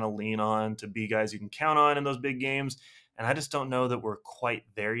you can kind of lean on to be guys you can count on in those big games. And I just don't know that we're quite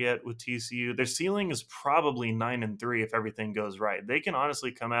there yet with TCU. Their ceiling is probably 9-3 if everything goes right. They can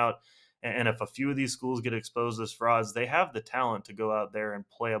honestly come out, and if a few of these schools get exposed as frauds, they have the talent to go out there and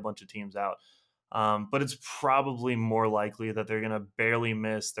play a bunch of teams out. But it's probably more likely that they're going to barely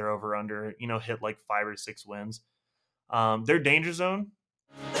miss their over-under, hit like 5 or 6 wins. Their danger zone,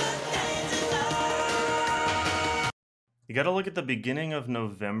 you got to look at the beginning of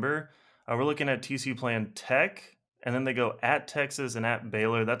November. We're looking at TCU playing Tech, and then they go at Texas and at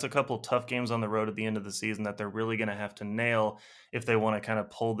Baylor. That's a couple tough games on the road at the end of the season that they're really going to have to nail if they want to kind of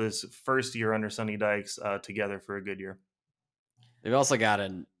pull this first year under Sonny Dykes together for a good year. They've also got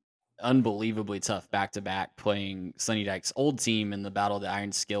an unbelievably tough back-to-back playing Sonny Dykes' old team in the Battle of the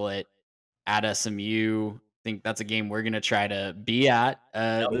Iron Skillet at SMU. I think that's a game we're going to try to be at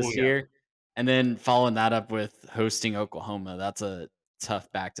this year. And then following that up with hosting Oklahoma, that's a tough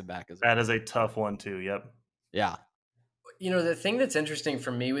back-to-back as well. That is a tough one too, yep. Yeah. The thing that's interesting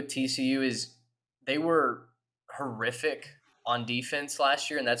for me with TCU is they were horrific on defense last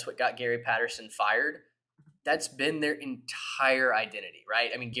year, and that's what got Gary Patterson fired. That's been their entire identity, right?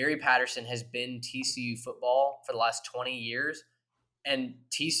 I mean, Gary Patterson has been TCU football for the last 20 years, and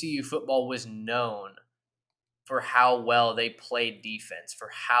TCU football was known for how well they played defense, for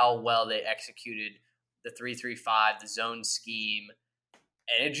how well they executed the 3-3-5, the zone scheme,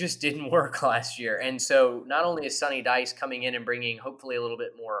 and it just didn't work last year. And so not only is Sonny Dykes coming in and bringing hopefully a little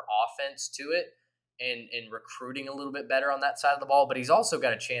bit more offense to it and recruiting a little bit better on that side of the ball, but he's also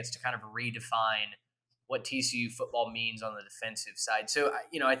got a chance to kind of redefine what TCU football means on the defensive side. So,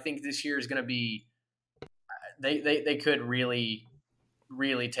 I think this year is going to be they could really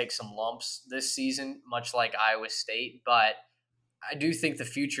take some lumps this season, much like Iowa State, but I do think the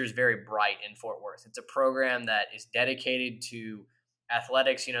future is very bright in Fort Worth. It's a program that is dedicated to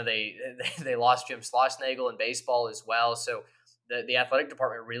athletics. You know, they lost Jim Schlossnagle in baseball as well. So the athletic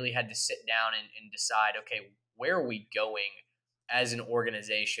department really had to sit down and decide, okay, where are we going as an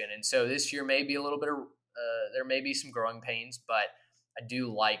organization? And so this year may be a little bit of, there may be some growing pains, but I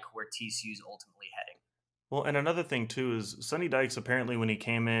do like where TCU is ultimately heading. Well, and another thing too is Sonny Dykes apparently when he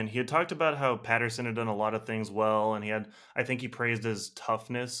came in, he had talked about how Patterson had done a lot of things well, and I think he praised his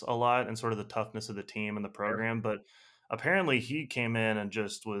toughness a lot and sort of the toughness of the team and the program. But apparently he came in and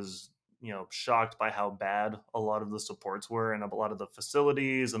just was, shocked by how bad a lot of the supports were and a lot of the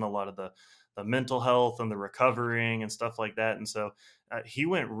facilities and a lot of the mental health and the recovering and stuff like that. And so he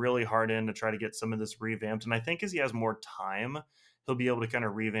went really hard in to try to get some of this revamped. And I think as he has more time, he'll be able to kind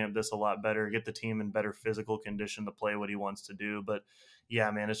of revamp this a lot better, get the team in better physical condition to play what he wants to do. But yeah,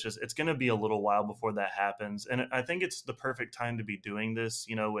 man, it's going to be a little while before that happens. And I think it's the perfect time to be doing this,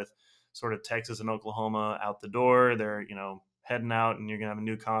 with sort of Texas and Oklahoma out the door. They're, heading out and you're going to have a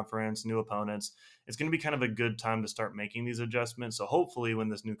new conference, new opponents. It's going to be kind of a good time to start making these adjustments. So hopefully when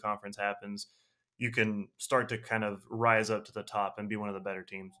this new conference happens, you can start to kind of rise up to the top and be one of the better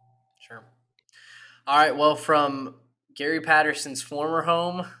teams. Sure. All right. Well, from Gary Patterson's former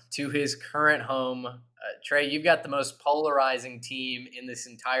home to his current home, Trey, you've got the most polarizing team in this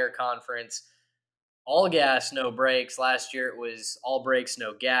entire conference. All gas, no brakes. Last year it was all brakes,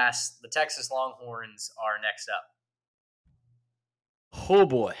 no gas. The Texas Longhorns are next up. Oh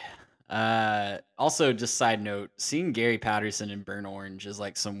boy. Also, just side note, seeing Gary Patterson in burnt orange is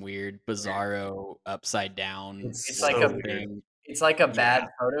like some weird, bizarro, upside down. It's like it's like a bad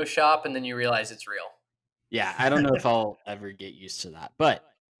Photoshop, and then you realize it's real. Yeah, I don't know if I'll ever get used to that. But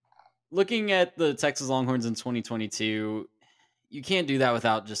looking at the Texas Longhorns in 2022, you can't do that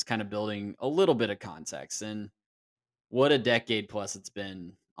without just kind of building a little bit of context. And what a decade plus it's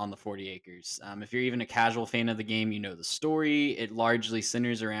been on the 40 acres. If you're even a casual fan of the game, you know the story. It largely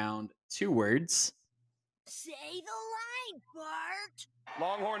centers around two words. Say the line, Bart.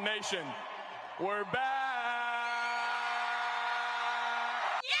 Longhorn Nation, we're back.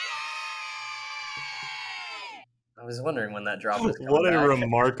 I was wondering when that drop was coming What a back.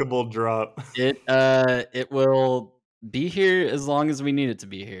 remarkable drop. It will be here as long as we need it to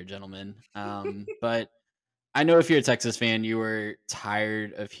be here, gentlemen. But I know if you're a Texas fan, you were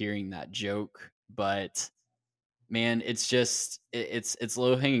tired of hearing that joke, but man, it's just it's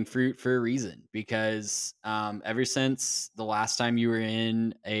low hanging fruit for a reason, because ever since the last time you were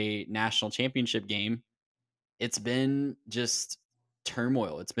in a national championship game, it's been just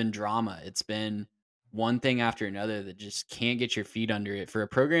turmoil. It's been drama. It's been one thing after another that just can't get your feet under it for a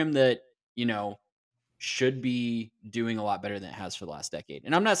program that, should be doing a lot better than it has for the last decade.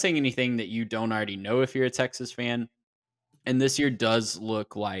 And I'm not saying anything that you don't already know if you're a Texas fan. And this year does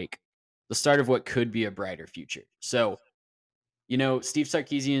look like the start of what could be a brighter future. So, Steve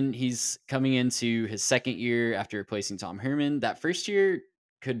Sarkisian, he's coming into his second year after replacing Tom Herman. That first year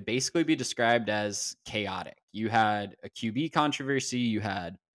could basically be described as chaotic. You had a QB controversy. You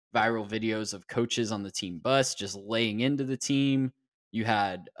had viral videos of coaches on the team bus just laying into the team. You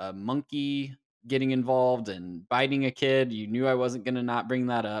had a monkey getting involved and biting a kid. You knew I wasn't going to not bring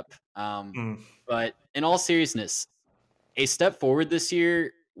that up. But in all seriousness, a step forward this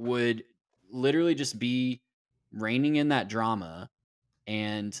year would literally just be reining in that drama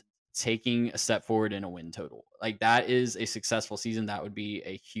and taking a step forward in a win total. Like, that is a successful season. That would be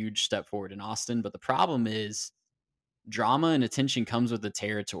a huge step forward in Austin. But the problem is drama and attention comes with the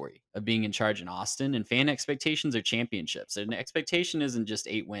territory of being in charge in Austin, and fan expectations are championships. And expectation isn't just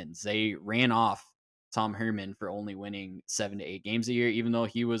 8 wins. They ran off Tom Herman for only winning 7 to 8 games a year, even though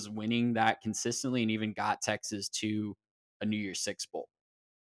he was winning that consistently and even got Texas to a New Year's Six bowl.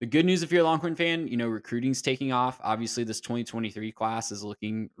 The good news, if you're a Longhorn fan, recruiting's taking off. Obviously, this 2023 class is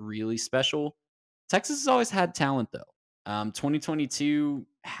looking really special. Texas has always had talent, though. 2022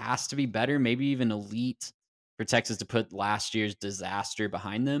 has to be better, maybe even elite, for Texas to put last year's disaster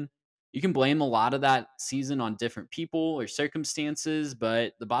behind them. You can blame a lot of that season on different people or circumstances,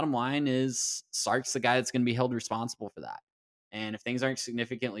 but the bottom line is Sark's the guy that's going to be held responsible for that. And if things aren't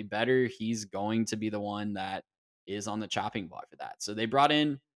significantly better, he's going to be the one that is on the chopping block for that. So they brought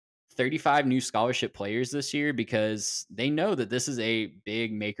in 35 new scholarship players this year because they know that this is a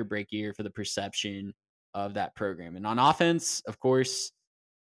big make or break year for the perception of that program. And on offense, of course,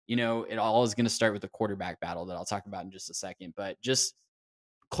 it all is going to start with the quarterback battle that I'll talk about in just a second. But just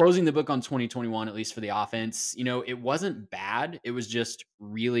closing the book on 2021, at least for the offense, it wasn't bad. It was just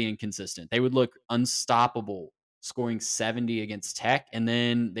really inconsistent. They would look unstoppable scoring 70 against Tech, and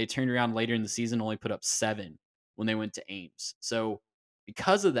then they turned around later in the season, only put up 7 when they went to Ames. So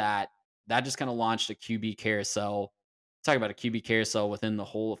because of that, that just kind of launched a QB carousel. Talk about a QB carousel within the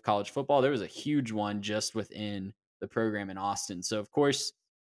whole of college football. There was a huge one just within the program in Austin. So, of course,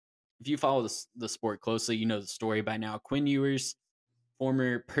 if you follow the sport closely, you know the story by now. Quinn Ewers,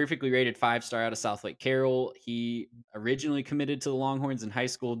 former perfectly rated 5-star out of South Lake Carroll. He originally committed to the Longhorns in high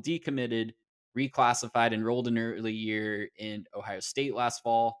school, decommitted, reclassified, enrolled an early year in Ohio State last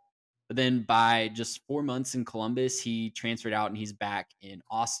fall. But then by just 4 months in Columbus, he transferred out and he's back in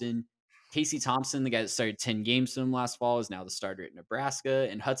Austin. Casey Thompson, the guy that started 10 games for him last fall, is now the starter at Nebraska.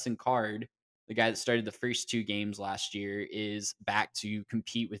 And Hudson Card, the guy that started the first 2 games last year, is back to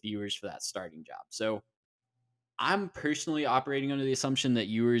compete with Ewers for that starting job. So I'm personally operating under the assumption that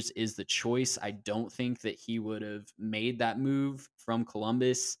Ewers is the choice. I don't think that he would have made that move from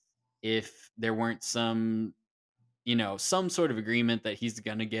Columbus if there weren't some sort of agreement that he's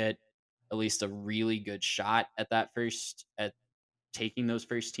going to get at least a really good shot at taking those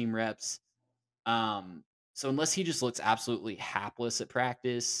first team reps. So unless he just looks absolutely hapless at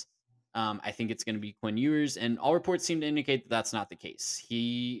practice, I think it's going to be Quinn Ewers, and all reports seem to indicate that that's not the case.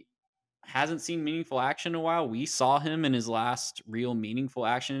 He hasn't seen meaningful action in a while. We saw him in his last real meaningful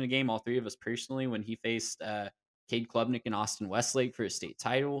action in a game, all 3 of us personally, when he faced Cade Klubnik and Austin Westlake for a state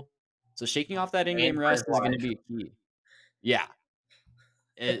title. So shaking off that in-game rust is going to be key. Yeah.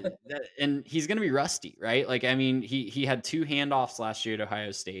 And he's going to be rusty, right? Like, I mean, he had 2 handoffs last year at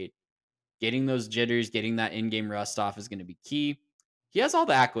Ohio State. Getting those jitters, getting that in-game rust off is going to be key. He has all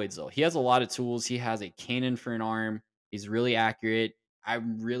the accolades, though. He has a lot of tools. He has a cannon for an arm. He's really accurate.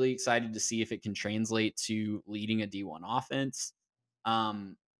 I'm really excited to see if it can translate to leading a D1 offense.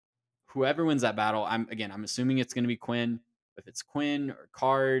 Whoever wins that battle, I'm assuming it's going to be Quinn. If it's Quinn or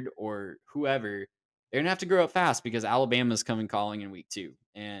Card or whoever, they're going to have to grow up fast because Alabama's coming calling in week 2,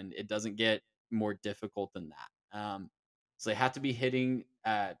 and it doesn't get more difficult than that. So they have to be hitting.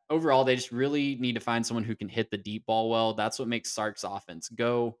 Overall, they just really need to find someone who can hit the deep ball well. That's what makes Sark's offense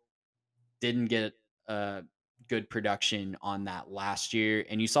go. Didn't get good production on that last year,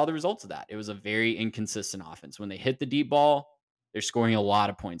 and you saw the results of that. It was a very inconsistent offense. When they hit the deep ball, they're scoring a lot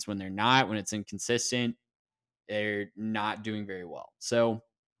of points. When they're not, when it's inconsistent, they're not doing very well. So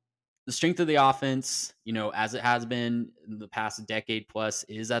the strength of the offense, as it has been in the past decade plus,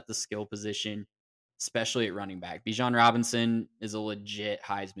 is at the skill position, especially at running back. Bijan Robinson is a legit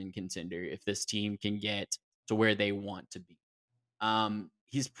Heisman contender if this team can get to where they want to be.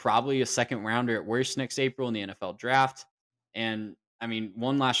 He's probably a second rounder at worst next April in the NFL draft. And I mean,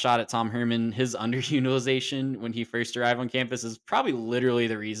 one last shot at Tom Herman. His underutilization when he first arrived on campus is probably literally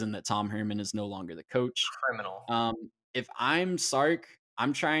the reason that Tom Herman is no longer the coach. Criminal. If I'm Sark,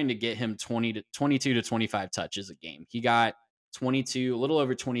 I'm trying to get him 22 to 25 touches a game. He got 22, a little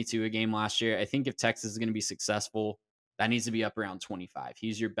over 22 a game last year. I think if Texas is going to be successful, that needs to be up around 25.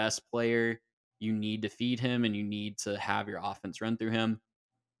 He's your best player. You need to feed him, and you need to have your offense run through him.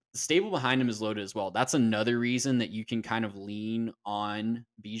 The stable behind him is loaded as well. That's another reason that you can kind of lean on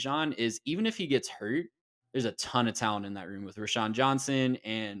Bijan is even if he gets hurt, there's a ton of talent in that room with Rashawn Johnson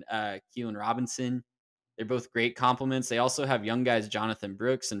and Keelan Robinson. They're both great compliments. They also have young guys, Jonathan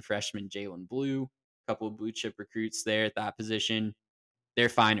Brooks and freshman Jalen Blue, a couple of blue chip recruits there at that position. They're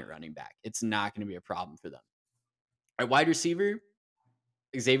fine at running back. It's not going to be a problem for them. At wide receiver,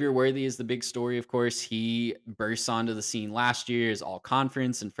 Xavier Worthy is the big story, of course. He burst onto the scene last year as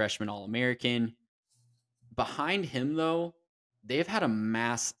all-conference and freshman All-American. Behind him, though, they've had a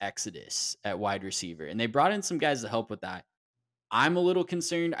mass exodus at wide receiver, and they brought in some guys to help with that. I'm a little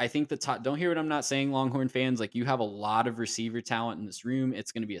concerned. I think the top, don't hear what I'm not saying, Longhorn fans. Like, you have a lot of receiver talent in this room.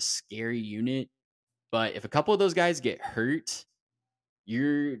 It's going to be a scary unit. But if a couple of those guys get hurt,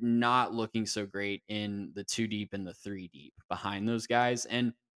 you're not looking so great in the 2 deep and the 3 deep behind those guys.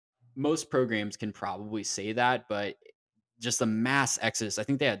 And most programs can probably say that, but just a mass exodus. I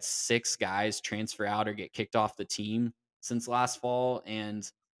think they had 6 guys transfer out or get kicked off the team since last fall. And,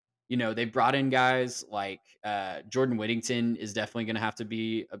 they brought in guys like Jordan Whittington is definitely going to have to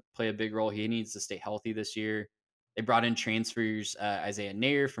play a big role. He needs to stay healthy this year. They brought in transfers, Isaiah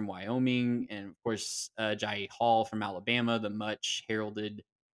Nair from Wyoming, and of course, Jai Hall from Alabama, the much heralded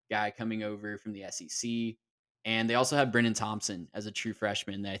guy coming over from the SEC. And they also have Brennan Thompson as a true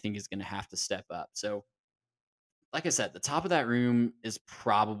freshman that I think is going to have to step up. So, like I said, the top of that room is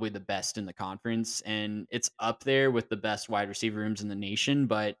probably the best in the conference, and it's up there with the best wide receiver rooms in the nation.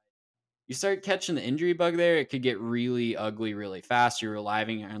 But, you start catching the injury bug there, it could get really ugly really fast. You're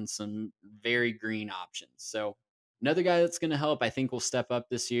relying on some very green options. So another guy that's going to help, I think, will step up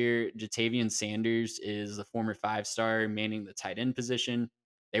this year. Jatavian Sanders is the former 5-star manning the tight end position.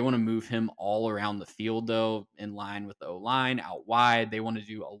 They want to move him all around the field, though, in line with the O-line, out wide. They want to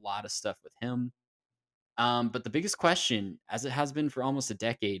do a lot of stuff with him. But the biggest question, as it has been for almost a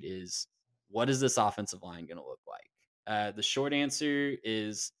decade, is what is this offensive line going to look like? The short answer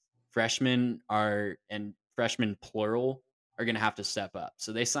is freshmen plural are going to have to step up.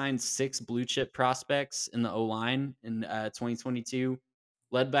 So they signed 6 blue chip prospects in the O-line in 2022,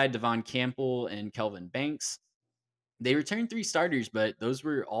 led by Devon Campbell and Kelvin Banks. They returned 3 starters, but those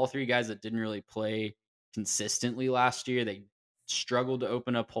were all 3 guys that didn't really play consistently last year. They struggled to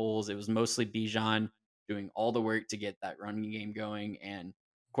open up holes. It was mostly Bijan doing all the work to get that running game going, and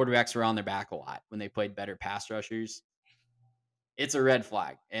quarterbacks were on their back a lot when they played better pass rushers. It's a red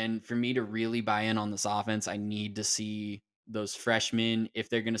flag. And for me to really buy in on this offense, I need to see those freshmen, if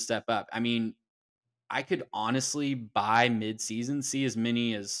they're going to step up. I mean, I could honestly, by midseason, see as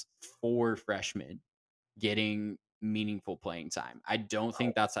many as 4 freshmen getting meaningful playing time. I don't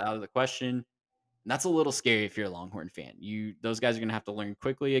think that's out of the question. That's a little scary if you're a Longhorn fan. Those guys are going to have to learn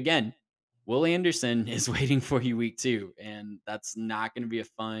quickly. Again, Will Anderson is waiting for you week 2, and that's not going to be a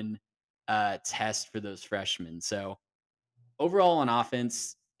fun test for those freshmen. So overall on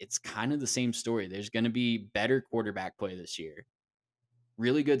offense, it's kind of the same story. There's going to be better quarterback play this year.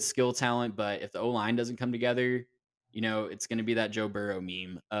 Really good skill talent, but if the O-line doesn't come together, it's going to be that Joe Burrow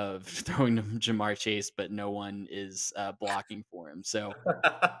meme of throwing to Jamar Chase, but no one is blocking for him. So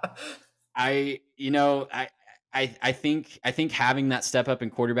I think having that step up in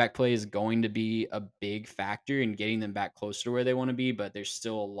quarterback play is going to be a big factor in getting them back closer to where they want to be, but there's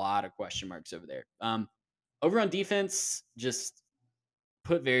still a lot of question marks over there. Over on defense, just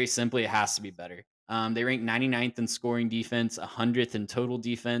put very simply, it has to be better. They rank 99th in scoring defense, 100th in total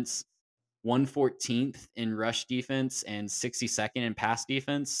defense, 114th in rush defense, and 62nd in pass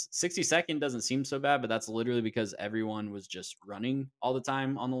defense. 62nd doesn't seem so bad, but that's literally because everyone was just running all the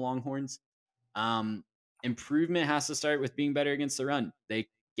time on the Longhorns. Improvement has to start with being better against the run. They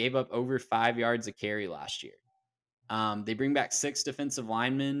gave up over 5 yards a carry last year. They bring back 6 defensive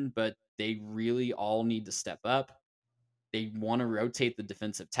linemen, but they really all need to step up. They want to rotate the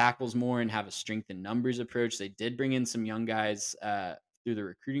defensive tackles more and have a strength in numbers approach. They did bring in some young guys through the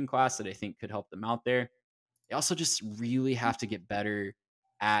recruiting class that I think could help them out there. They also just really have to get better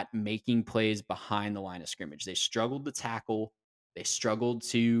at making plays behind the line of scrimmage. They struggled to tackle. They struggled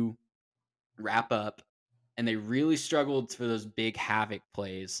to wrap up. And they really struggled for those big havoc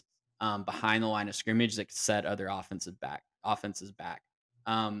plays behind the line of scrimmage that could set other offenses back.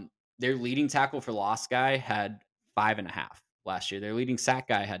 Their leading tackle for loss guy had 5.5 last year. Their leading sack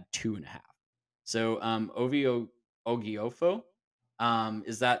guy had 2.5. So Ovie Ogiofo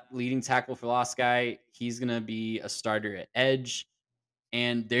is that leading tackle for loss guy. He's going to be a starter at edge.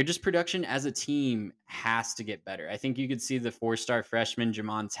 And their just production as a team has to get better. I think you could see the 4-star freshman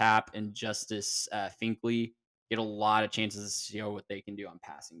Jamon Tapp and Justice Finkley get a lot of chances to show what they can do on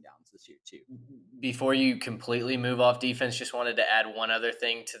passing downs this year too. Before you completely move off defense, just wanted to add one other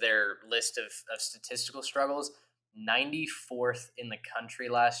thing to their list of statistical struggles. 94th in the country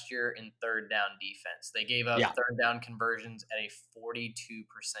last year in third down defense. They gave up third down conversions at a 42%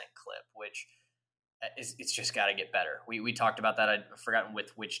 clip, which it's just got to get better. We talked about that. I've forgotten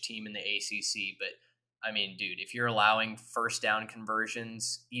with which team in the ACC, but I mean, dude, if you're allowing first down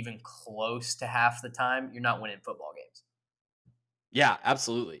conversions even close to half the time, you're not winning football games. Yeah,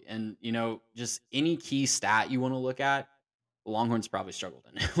 absolutely. And, just any key stat you want to look at, the Longhorns probably struggled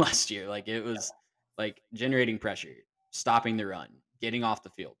in it last year. Like it was like generating pressure, stopping the run, getting off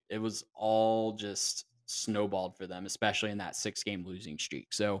the field. It was all just snowballed for them, especially in that 6-game losing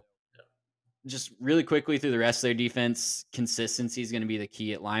streak. So just really quickly through the rest of their defense, consistency is going to be the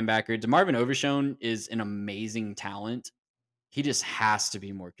key at linebacker. DeMarvin Overshown is an amazing talent. He just has to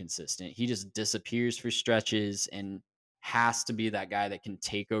be more consistent. He just disappears for stretches and has to be that guy that can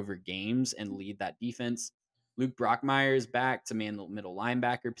take over games and lead that defense. Luke Brockmeyer is back to man the middle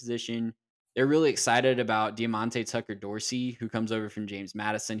linebacker position. They're really excited about Diamante Tucker Dorsey, who comes over from James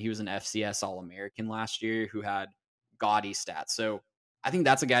Madison. He was an FCS All-American last year who had gaudy stats. So I think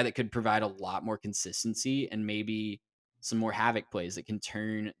that's a guy that could provide a lot more consistency and maybe some more havoc plays that can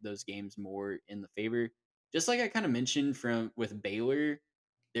turn those games more in the favor. Just like I kind of mentioned with Baylor,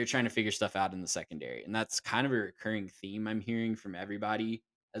 they're trying to figure stuff out in the secondary. And that's kind of a recurring theme I'm hearing from everybody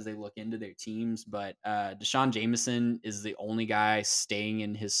as they look into their teams. But Deshaun Jameson is the only guy staying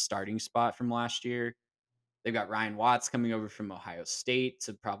in his starting spot from last year. They've got Ryan Watts coming over from Ohio State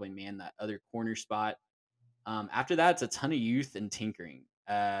to probably man that other corner spot. After that, it's a ton of youth and tinkering.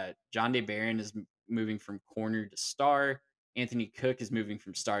 John Day Barron is moving from corner to star. Anthony Cook is moving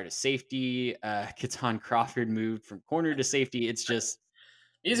from star to safety. Keaton Crawford moved from corner to safety. It's just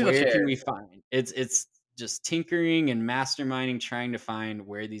Musical where chairs. can we find? It's just tinkering and masterminding, trying to find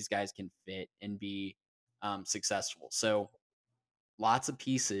where these guys can fit and be successful. So lots of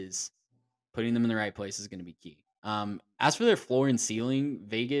pieces, putting them in the right place is going to be key. As for their floor and ceiling,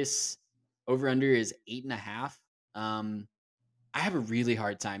 Vegas over under is 8.5. I have a really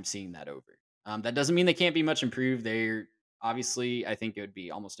hard time seeing that over. That doesn't mean they can't be much improved. They're obviously, I think it would be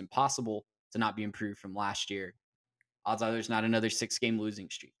almost impossible to not be improved from last year. Odds are there's not another 6-game losing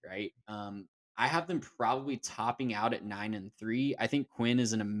streak, right? I have them probably topping out at 9-3. I think Quinn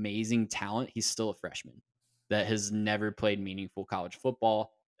is an amazing talent. He's still a freshman that has never played meaningful college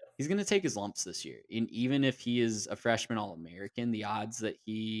football. He's going to take his lumps this year. And even if he is a freshman All-American, the odds that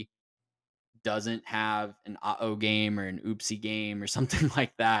he doesn't have an uh-oh game or an oopsie game or something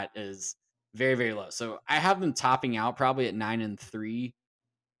like that is very, very low. So I have them topping out probably at 9-3.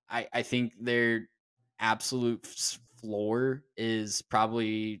 I think their absolute floor is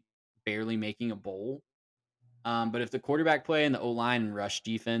probably barely making a bowl. But if the quarterback play and the O-line and rush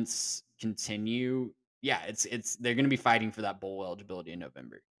defense continue, yeah, it's they're going to be fighting for that bowl eligibility in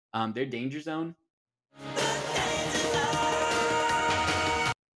November. Their danger zone.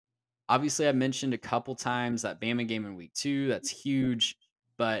 Obviously, I mentioned a couple times that Bama game in week 2. That's huge,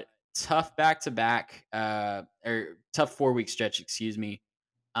 but tough back-to-back or tough 4-week stretch, excuse me,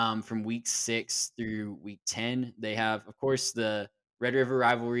 from week 6 through week 10. They have, of course, the Red River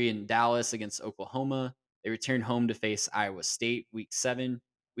rivalry in Dallas against Oklahoma. They return home to face Iowa State week 7.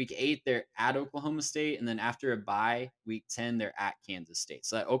 Week 8, they're at Oklahoma State. And then after a bye, week 10, they're at Kansas State.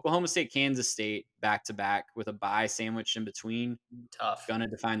 So that Oklahoma State, Kansas State back-to-back with a bye sandwiched in between. Tough. Going to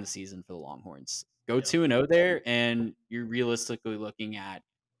define the season for the Longhorns. Go 2-0 there, and you're realistically looking at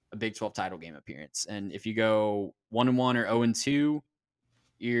a Big 12 title game appearance. And if you go 1-1 or 0-2,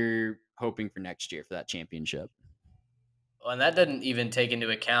 you're hoping for next year for that championship. Well, and that doesn't even take into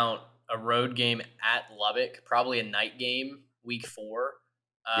account a road game at Lubbock, probably a night game, week 4.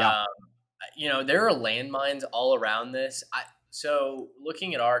 Yeah. There are landmines all around this. So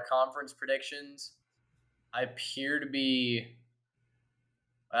looking at our conference predictions, I appear to be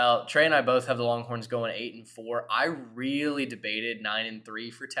 – well, Trey and I both have the Longhorns going 8-4. I really debated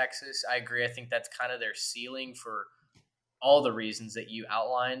 9-3 for Texas. I agree. I think that's kind of their ceiling for all the reasons that you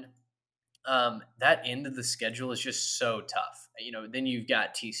outlined. That end of the schedule is just so tough. Then you've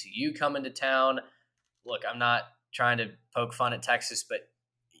got TCU coming to town. Look, I'm not trying to poke fun at Texas, but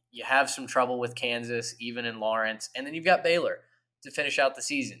you have some trouble with Kansas, even in Lawrence. And then you've got Baylor to finish out the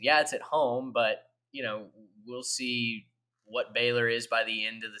season. Yeah, it's at home, but, we'll see what Baylor is by the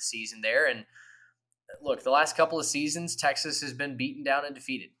end of the season there. And look, the last couple of seasons, Texas has been beaten down and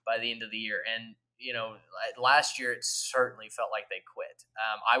defeated by the end of the year. And, last year it certainly felt like they quit.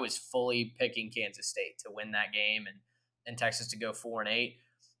 I was fully picking Kansas State to win that game and Texas to go 4-8.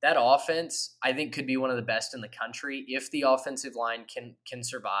 That offense, I think, could be one of the best in the country if the offensive line can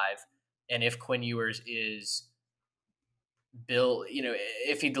survive, and if Quinn Ewers is built,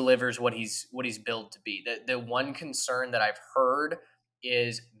 if he delivers what he's built to be. The one concern that I've heard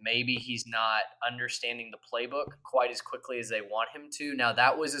is maybe he's not understanding the playbook quite as quickly as they want him to. Now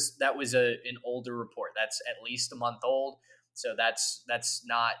that was an older report. That's at least a month old, so that's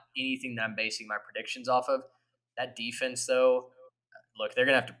not anything that I'm basing my predictions off of. That defense, though. Look, they're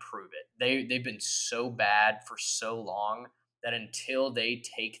going to have to prove it. They've been so bad for so long that until they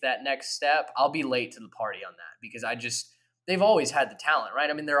take that next step, I'll be late to the party on that because they've always had the talent, right?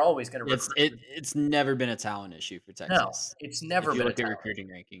 I mean, they're always going to recruit. It's never been a talent issue for Texas. No, it's never been a talent. Recruiting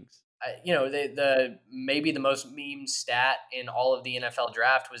rankings. Maybe the most meme stat in all of the NFL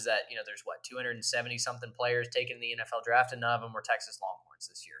draft was that, there's 270 something players taken in the NFL draft and none of them were Texas Longhorns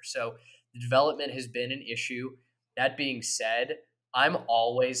this year. So the development has been an issue. That being said, I'm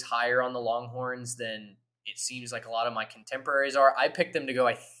always higher on the Longhorns than it seems like a lot of my contemporaries are. I picked them to go,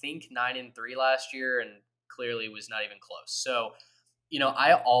 I think, 9-3 last year, and clearly was not even close. So,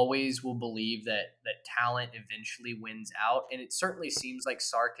 I always will believe that talent eventually wins out, and it certainly seems like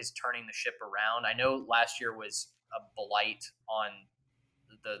Sark is turning the ship around. I know last year was a blight on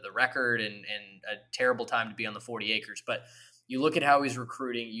the record and a terrible time to be on the 40 acres, but you look at how he's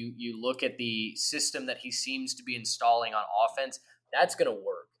recruiting, you look at the system that he seems to be installing on offense, that's going to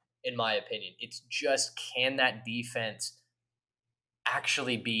work, in my opinion. It's just, can that defense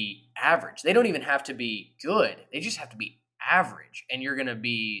actually be average? They don't even have to be good. They just have to be average. And you're going to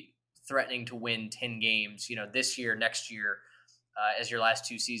be threatening to win 10 games, this year, next year, as your last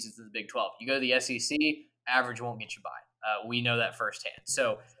 2 seasons of the Big 12. You go to the SEC, average won't get you by. We know that firsthand.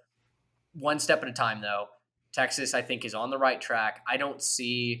 So one step at a time, though. Texas, I think, is on the right track. I don't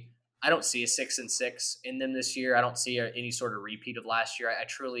see a 6-6 in them this year. I don't see any sort of repeat of last year. I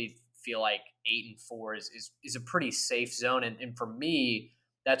truly feel like 8-4 is a pretty safe zone. And for me,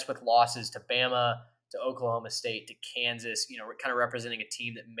 that's with losses to Bama, to Oklahoma State, to Kansas, kind of representing a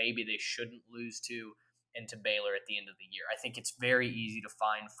team that maybe they shouldn't lose to, and to Baylor at the end of the year. I think it's very easy to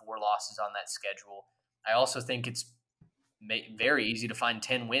find 4 losses on that schedule. I also think it's very easy to find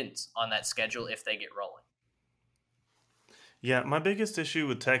 10 wins on that schedule if they get rolling. Yeah, my biggest issue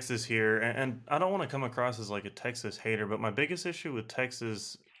with Texas here, and I don't want to come across as like a Texas hater, but my biggest issue with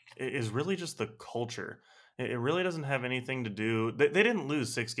Texas is really just the culture. It really doesn't have anything to do. They didn't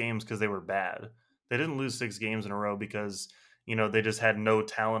lose 6 games because they were bad. They didn't lose 6 games in a row because they just had no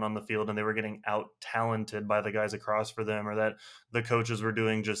talent on the field and they were getting out-talented by the guys across for them, or that the coaches were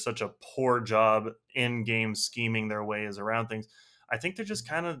doing just such a poor job in-game scheming their ways around things. I think they're just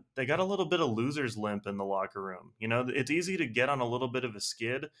they got a little bit of loser's limp in the locker room. It's easy to get on a little bit of a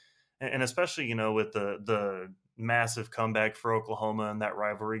skid, and especially, with the massive comeback for Oklahoma in that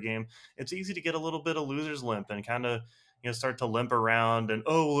rivalry game, it's easy to get a little bit of loser's limp and kind of, start to limp around and,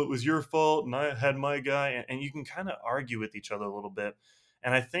 oh, well, it was your fault and I had my guy. And you can kind of argue with each other a little bit.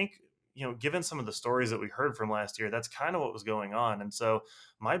 And I think, given some of the stories that we heard from last year, that's kind of what was going on. And so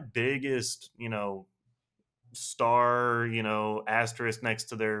my biggest, star, asterisk next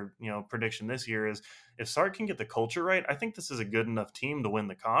to their, prediction this year is if Sark can get the culture right, I think this is a good enough team to win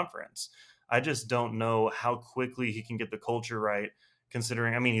the conference. I just don't know how quickly he can get the culture right,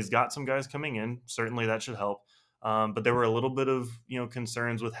 considering, he's got some guys coming in. Certainly that should help. But there were a little bit of,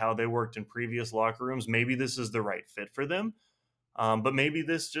 concerns with how they worked in previous locker rooms. Maybe this is the right fit for them. But maybe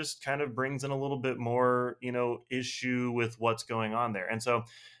this just kind of brings in a little bit more, issue with what's going on there. And so,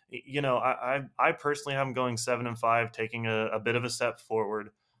 I personally have them going 7-5, taking a bit of a step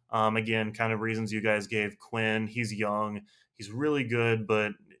forward. Again, kind of reasons you guys gave. Quinn, he's young, he's really good,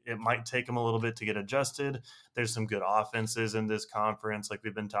 but it might take him a little bit to get adjusted. There's some good offenses in this conference, like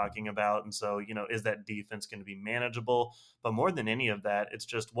we've been talking about. And so, is that defense going to be manageable? But more than any of that, it's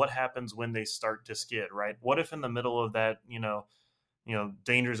just what happens when they start to skid, right? What if in the middle of that,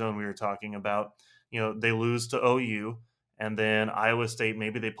 danger zone we were talking about, they lose to OU, and then Iowa State,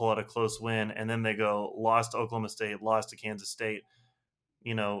 maybe they pull out a close win, and then they go lost to Oklahoma State, lost to Kansas State.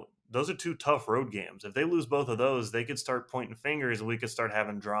 Those are 2 tough road games. If they lose both of those, they could start pointing fingers and we could start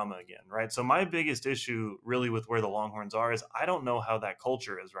having drama again, right? So my biggest issue really with where the Longhorns are is I don't know how that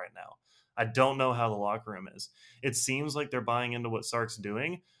culture is right now. I don't know how the locker room is. It seems like they're buying into what Sark's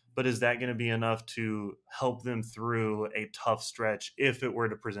doing, but is that going to be enough to help them through a tough stretch if it were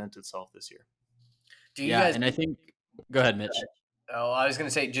to present itself this year? Do you guys? And I think go ahead, Mitch. Oh, I was going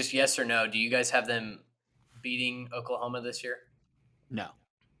to say just yes or no. Do you guys have them beating Oklahoma this year? No.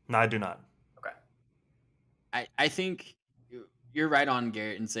 No, I do not. Okay. I think you're right on,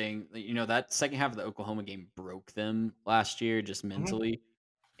 Garrett, in saying, that second half of the Oklahoma game broke them last year just mentally.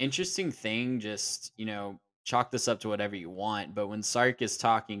 Interesting thing, just, chalk this up to whatever you want. But when Sark is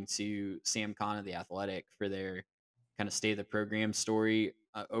talking to Sam Kahn of The Athletic for their kind of state of the program story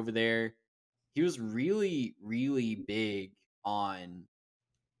over there, he was really, really big on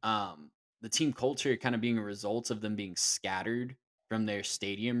the team culture kind of being a result of them being scattered from their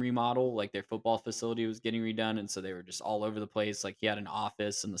stadium remodel. Like their football facility was getting redone, and so they were just all over the place. Like he had an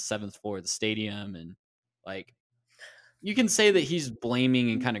office on the 7th floor of the stadium, and like you can say that he's blaming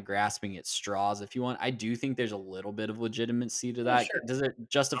and kind of grasping at straws if you want. I do think there's a little bit of legitimacy to that. Sure. Does it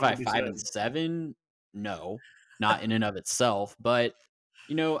justify 5-7? No, not in and of itself. But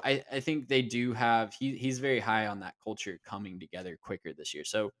I think they do have. He's very high on that culture coming together quicker this year.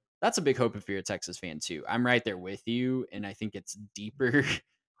 So that's a big hope if you're a Texas fan too. I'm right there with you, and I think it's deeper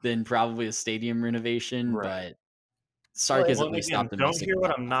than probably a stadium renovation, Right. but Sark is at Well, least again, optimistic. don't hear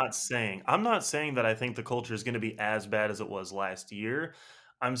what about I'm it. not saying. I'm not saying that I think the culture is going to be as bad as it was last year.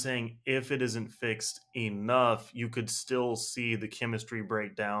 I'm saying if it isn't fixed enough, you could still see the chemistry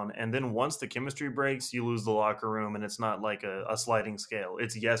break down. And then once the chemistry breaks, you lose the locker room, and it's not like a sliding scale.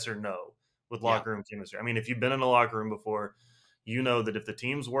 It's yes or no with locker room chemistry. If you've been in a locker room before, you know that if the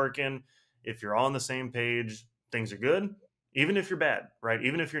team's working, if you're on the same page, things are good. Even if you're bad, right?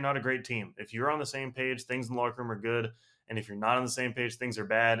 Even if you're not a great team, if you're on the same page, things in the locker room are good. And if you're not on the same page, things are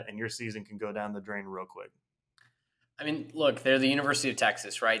bad, and your season can go down the drain real quick. Look, they're the University of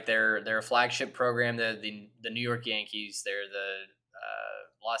Texas, right? They're a flagship program. They're the New York Yankees. They're the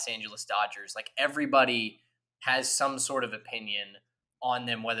Los Angeles Dodgers. Like everybody has some sort of opinion on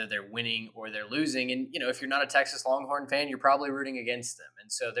them, whether they're winning or they're losing. And, if you're not a Texas Longhorn fan, you're probably rooting against them.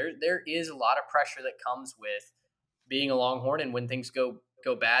 And so there is a lot of pressure that comes with being a Longhorn. And when things go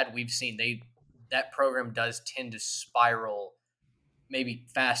bad, we've seen that program does tend to spiral maybe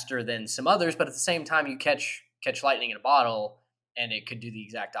faster than some others, but at the same time, you catch lightning in a bottle and it could do the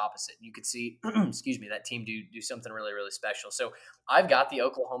exact opposite. You could see, that team do something really, really special. So I've got the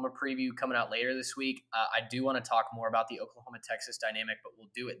Oklahoma preview coming out later this week. I do want to talk more about the Oklahoma-Texas dynamic, but we'll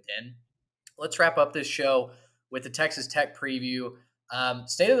do it then. Let's wrap up this show with the Texas Tech preview.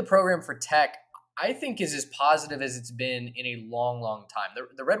 State of the program for Tech, I think, is as positive as it's been in a long, long time.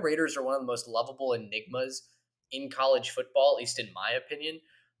 The Red Raiders are one of the most lovable enigmas in college football, at least in my opinion.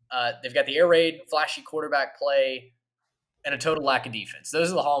 They've got the air raid, flashy quarterback play, and a total lack of defense.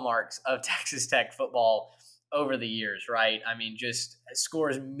 Those are the hallmarks of Texas Tech football over the years, right? I mean, just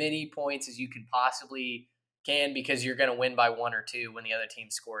score as many points as you possibly can because you're going to win by 1 or 2 when the other team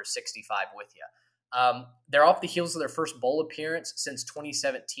scores 65 with you. They're off the heels of their first bowl appearance since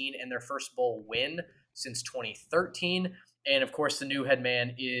 2017 and their first bowl win since 2013. And, of course, the new head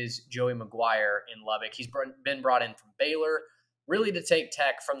man is Joey McGuire in Lubbock. He's been brought in from Baylor really to take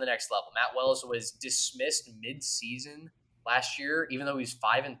Tech from the next level. Matt Wells was dismissed mid-season last year, even though he's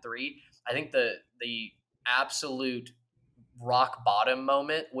 5-3. I think the absolute rock bottom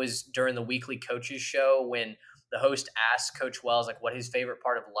moment was during the weekly coaches show when the host asked Coach Wells what his favorite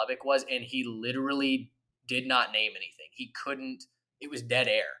part of Lubbock was, and he literally did not name anything. He couldn't. It was dead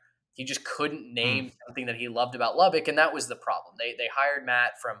air. He just couldn't name something that he loved about Lubbock, and that was the problem. They hired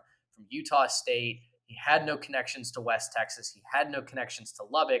Matt from Utah State. He had no connections to West Texas. He had no connections to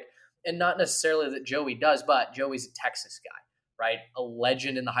Lubbock. And not necessarily that Joey does, but Joey's a Texas guy, right? A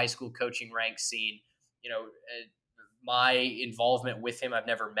legend in the high school coaching ranks scene. My involvement with him, I've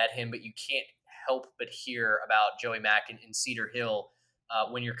never met him, but you can't help but hear about Joey Mack in Cedar Hill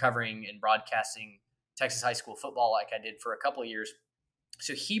when you're covering and broadcasting Texas high school football like I did for a couple of years.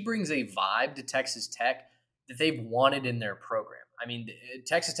 So he brings a vibe to Texas Tech that they've wanted in their program. I mean,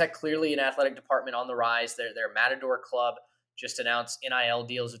 Texas Tech clearly an athletic department on the rise. Their Matador Club just announced NIL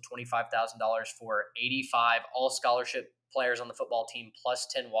deals of $25,000 for 85 all-scholarship players on the football team plus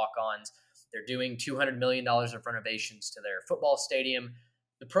 10 walk-ons. They're doing $200 million of renovations to their football stadium.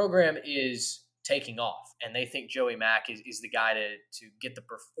 The program is taking off, and they think Joey Mack is the guy to get the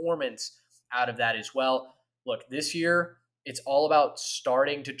performance out of that as well. Look, this year, it's all about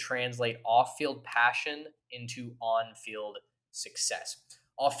starting to translate off-field passion into on-field success.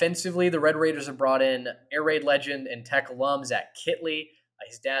 Offensively, the Red Raiders have brought in air raid legend and Tech alum Zach Kitley.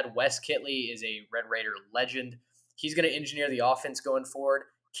 His dad, Wes Kitley, is a Red Raider legend. He's going to engineer the offense going forward.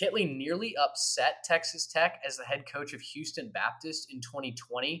 Kitley nearly upset Texas Tech as the head coach of Houston Baptist in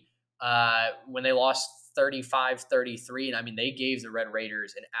 2020 when they lost 35-33. And I mean, they gave the Red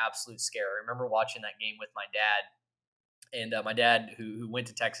Raiders an absolute scare. I remember watching that game with my dad. And my dad, who went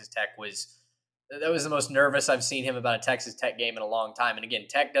to Texas Tech, was the most nervous I've seen him about a Texas Tech game in a long time. And again,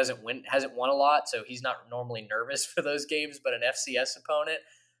 Tech hasn't won a lot, so he's not normally nervous for those games. But an FCS opponent,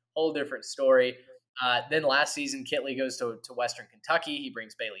 whole different story. Then last season, Kitley goes to Western Kentucky. He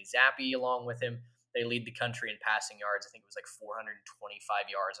brings Bailey Zappi along with him. They lead the country in passing yards. I think it was 425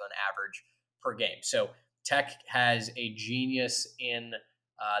 yards on average per game. So Tech has a genius in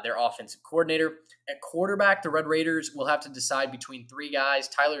their offensive coordinator. At quarterback, the Red Raiders will have to decide between 3 guys: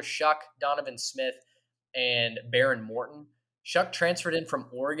 Tyler Shuck, Donovan Smith, and Baron Morton. Shuck transferred in from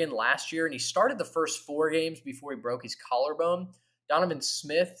Oregon last year, and he started the first 4 games before he broke his collarbone. Donovan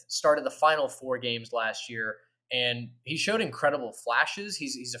Smith started the final 4 games last year, and he showed incredible flashes.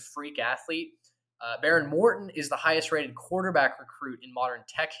 He's a freak athlete. Baron Morton is the highest-rated quarterback recruit in modern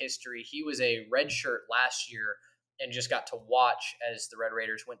Tech history. He was a redshirt last year and just got to watch as the Red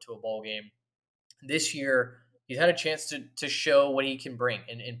Raiders went to a bowl game. This year, he's had a chance to show what he can bring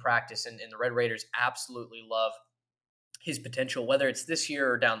in practice, and the Red Raiders absolutely love his potential. Whether it's this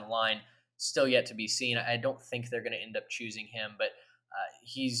year or down the line, still yet to be seen. I don't think they're going to end up choosing him, but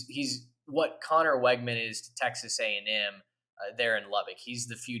he's what Connor Wegman is to Texas A&M there in Lubbock. He's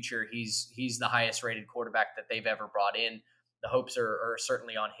the future. He's the highest-rated quarterback that they've ever brought in. The hopes are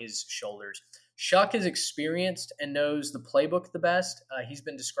certainly on his shoulders. Shuck is experienced and knows the playbook the best. He's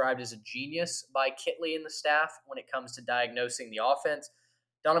been described as a genius by Kitley and the staff when it comes to diagnosing the offense.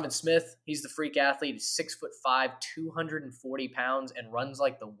 Donovan Smith, he's the freak athlete. He's 6'5", 240 pounds, and runs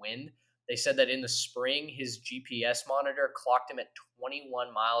like the wind. They said that in the spring, his GPS monitor clocked him at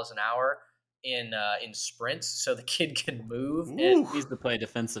 21 miles an hour in sprints, so the kid can move. And he's to play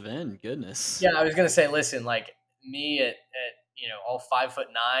defensive end. Goodness. Yeah, I was gonna say, listen, me at all 5'9".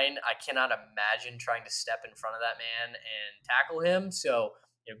 I cannot imagine trying to step in front of that man and tackle him. So,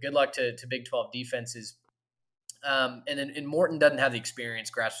 good luck to Big 12 defenses. And Morton doesn't have the experience,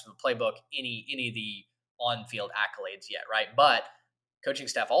 grasp of the playbook, any of the on-field accolades yet, right? But coaching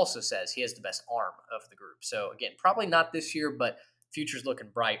staff also says he has the best arm of the group. So again, probably not this year, but future's looking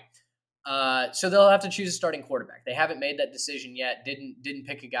bright. So they'll have to choose a starting quarterback. They haven't made that decision yet. Didn't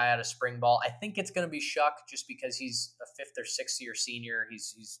pick a guy out of spring ball. I think it's going to be Shuck just because he's a 5th or 6th year senior.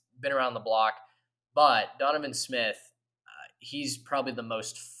 He's been around the block. But Donovan Smith, he's probably the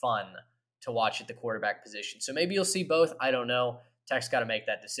most fun to watch at the quarterback position. So maybe you'll see both. I don't know. Tech's got to make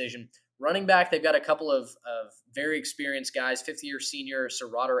that decision. Running back, they've got a couple of very experienced guys. 5th-year senior Sir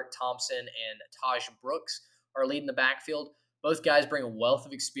Roderick Thompson and Taj Brooks are leading the backfield. Both guys bring a wealth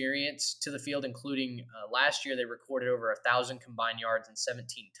of experience to the field, including last year they recorded over 1,000 combined yards and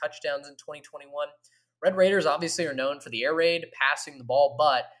 17 touchdowns in 2021. Red Raiders obviously are known for the air raid, passing the ball,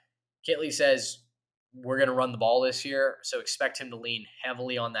 but Kittley says we're going to run the ball this year, so expect him to lean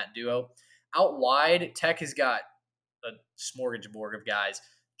heavily on that duo. Out wide, Tech has got a smorgasbord of guys.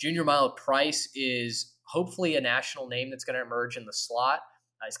 Junior Miles Price is hopefully a national name that's going to emerge in the slot.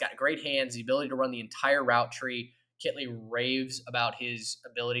 He's got great hands, the ability to run the entire route tree. Kittley raves about his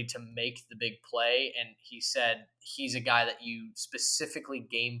ability to make the big play, and he said he's a guy that you specifically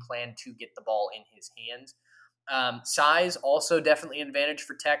game plan to get the ball in his hands. Size also definitely an advantage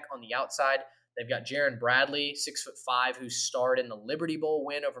for Tech on the outside. They've got Jaron Bradley, 6'5", who starred in the Liberty Bowl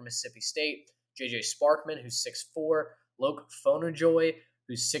win over Mississippi State. J.J. Sparkman, who's 6'4", Loke Fonojoy,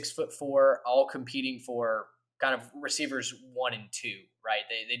 who's 6'4", all competing for kind of receivers 1 and 2, right?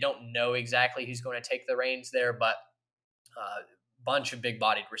 They don't know exactly who's going to take the reins there, but bunch of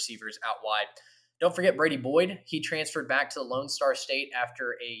big-bodied receivers out wide. Don't forget Brady Boyd. He transferred back to the Lone Star State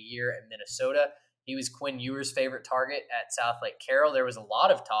after a year at Minnesota. He was Quinn Ewers' favorite target at South Lake Carroll. There was a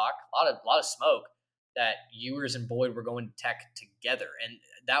lot of talk, a lot of smoke that Ewers and Boyd were going to Tech together, and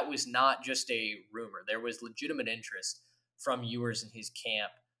that was not just a rumor. There was legitimate interest from Ewers and his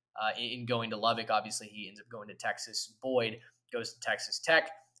camp in going to Lubbock. Obviously, he ends up going to Texas. Boyd goes to Texas Tech.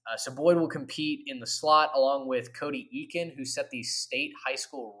 So Boyd will compete in the slot along with Cody Eakin, who set the state high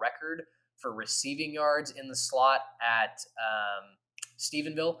school record for receiving yards in the slot at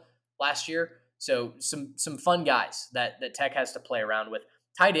Stephenville last year. So some fun guys that Tech has to play around with.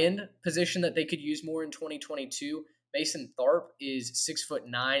 Tight end position that they could use more in 2022. Mason Tharp is 6'9"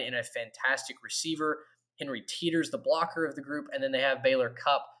 and a fantastic receiver. Henry Teeter's the blocker of the group, and then they have Baylor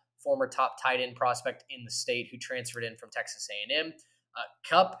Cupp, former top tight end prospect in the state who transferred in from Texas A&M.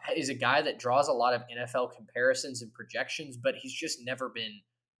 Cupp is a guy that draws a lot of NFL comparisons and projections, but he's just never been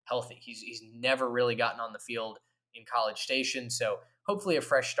healthy. He's never really gotten on the field in College Station, so hopefully a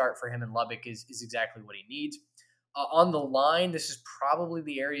fresh start for him in Lubbock is exactly what he needs. On the line, this is probably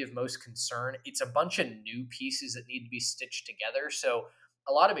the area of most concern. It's a bunch of new pieces that need to be stitched together, so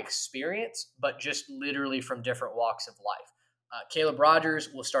a lot of experience, but just literally from different walks of life. Caleb Rogers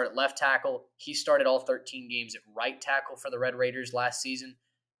will start at left tackle. He started all 13 games at right tackle for the Red Raiders last season.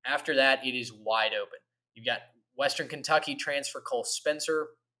 After that, it is wide open. You've got Western Kentucky transfer Cole Spencer,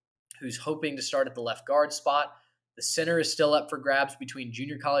 who's hoping to start at the left guard spot. The center is still up for grabs between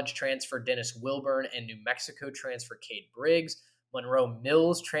junior college transfer Dennis Wilburn and New Mexico transfer Cade Briggs. Monroe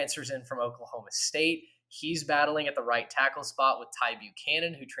Mills transfers in from Oklahoma State. He's battling at the right tackle spot with Ty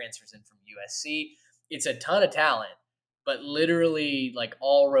Buchanan, who transfers in from USC. It's a ton of talent, but literally like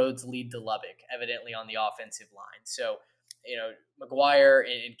all roads lead to Lubbock, evidently on the offensive line. So, McGuire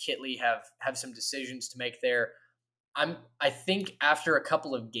and Kittley have some decisions to make there. I think after a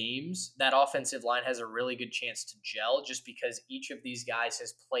couple of games, that offensive line has a really good chance to gel just because each of these guys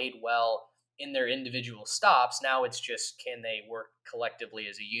has played well in their individual stops. Now it's just, can they work collectively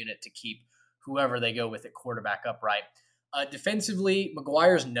as a unit to keep whoever they go with at quarterback upright? Defensively,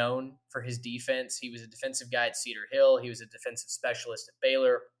 McGuire's known for his defense. He was a defensive guy at Cedar Hill. He was a defensive specialist at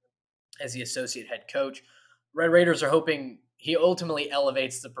Baylor as the associate head coach. Red Raiders are hoping he ultimately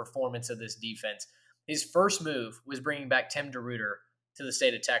elevates the performance of this defense. His first move was bringing back Tim DeRuyter to the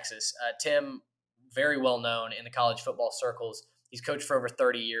state of Texas. Tim, very well known in the college football circles. He's coached for over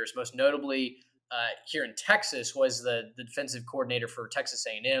 30 years. Most notably here in Texas was the defensive coordinator for Texas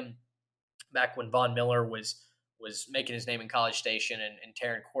A&M back when Von Miller was making his name in College Station and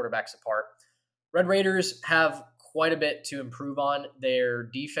tearing quarterbacks apart. Red Raiders have quite a bit to improve on. Their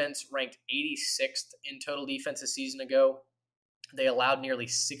defense ranked 86th in total defense a season ago. They allowed nearly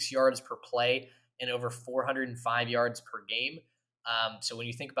 6 yards per play and over 405 yards per game. So when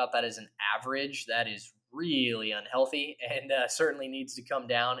you think about that as an average, that is really unhealthy and certainly needs to come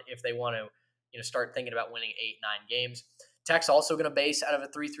down if they want to start thinking about winning 8-9 games. Tech's also going to base out of a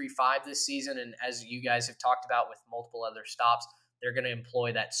 3-3-5 this season, and as you guys have talked about with multiple other stops, they're going to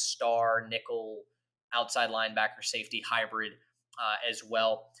employ that star nickel outside linebacker safety hybrid as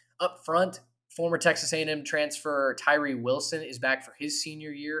well. Up front, former Texas A&M transfer Tyree Wilson is back for his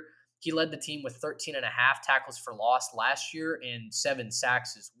senior year. He led the team with 13.5 tackles for loss last year and 7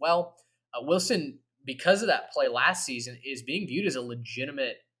 sacks as well. Wilson, because of that play last season, is being viewed as a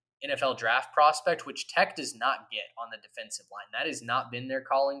legitimate NFL draft prospect, which Tech does not get on the defensive line. That has not been their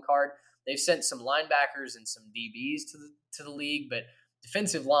calling card. They've sent some linebackers and some DBs to the league, but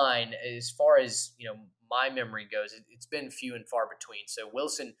defensive line, as far as my memory goes, it's been few and far between. So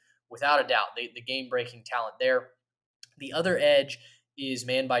Wilson, without a doubt, the game-breaking talent there. The other edge is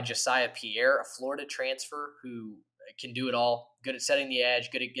manned by Josiah Pierre, a Florida transfer who can do it all. Good at setting the edge,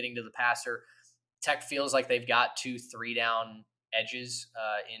 good at getting to the passer. Tech feels like they've got 2 3-down edges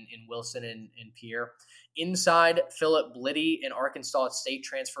in Wilson and Pierre. Inside, Philip Bliddy and Arkansas State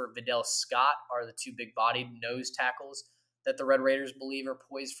transfer Vidal Scott are the 2 big-bodied nose tackles that the Red Raiders believe are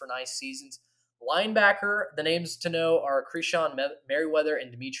poised for nice seasons. Linebacker, the names to know are Krishan Merriweather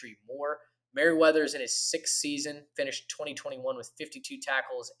and Dimitri Moore. Merriweather's in his 6th season, finished 2021 with 52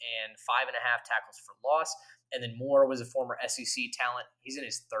 tackles and 5.5 tackles for loss. And then Moore was a former SEC talent. He's in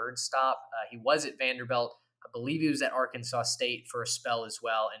his 3rd stop. He was at Vanderbilt. I believe he was at Arkansas State for a spell as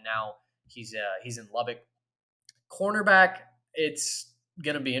well, and now he's in Lubbock. Cornerback, it's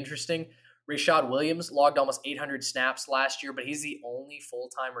going to be interesting. Rashad Williams logged almost 800 snaps last year, but he's the only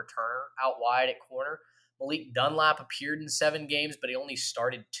full-time returner out wide at corner. Malik Dunlap appeared in 7 games, but he only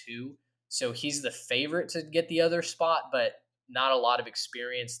started 2. So he's the favorite to get the other spot, but not a lot of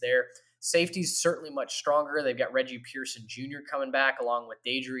experience there. Safety's certainly much stronger. They've got Reggie Pearson Jr. coming back, along with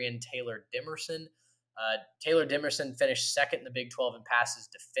Dadrian Taylor Dimerson. Taylor Dimerson finished 2nd in the Big 12 in passes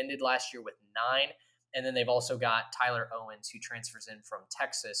defended last year with 9. And then they've also got Tyler Owens, who transfers in from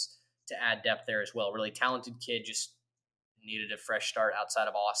Texas to add depth there as well. Really talented kid, just needed a fresh start outside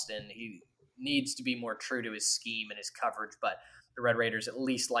of Austin. He needs to be more true to his scheme and his coverage, but the Red Raiders at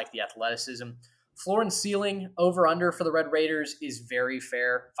least like the athleticism. Floor and ceiling over-under for the Red Raiders is very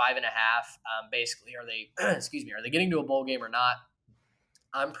fair, 5.5. Basically, are they getting to a bowl game or not?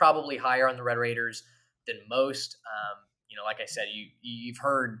 I'm probably higher on the Red Raiders than most. Like I said, you've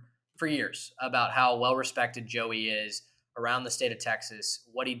heard for years about how well-respected Joey is around the state of Texas,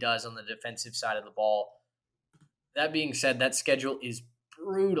 what he does on the defensive side of the ball. That being said, that schedule is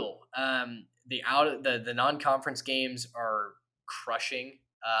brutal. The non-conference games are crushing.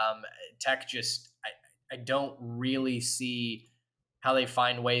 Tech I don't really see how they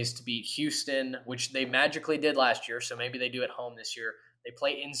find ways to beat Houston, which they magically did last year, so maybe they do at home this year. They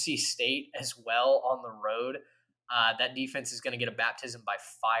play NC State as well on the road. That defense is going to get a baptism by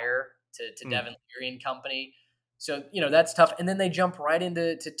fire to Devin Leary and company. So, that's tough. And then they jump right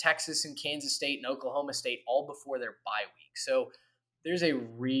into Texas and Kansas State and Oklahoma State all before their bye week. So there's a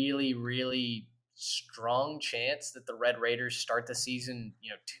really, really strong chance that the Red Raiders start the season,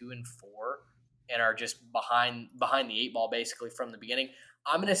 2-4 and are just behind the 8 ball basically from the beginning.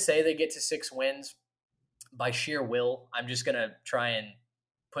 I'm going to say they get to 6 wins by sheer will. I'm just going to try and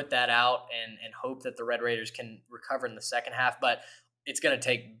put that out and hope that the Red Raiders can recover in the second half. But it's going to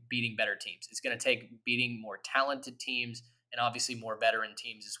take beating better teams. It's going to take beating more talented teams and obviously more veteran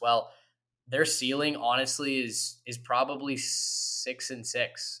teams as well. Their ceiling, honestly, is probably 6-6.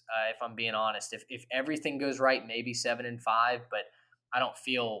 If I'm being honest, if everything goes right, maybe 7-5. But I don't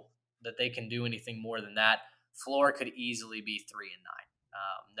feel that they can do anything more than that. Floor could easily be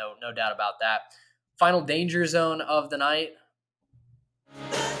 3-9. No doubt about that. Final danger zone of the night.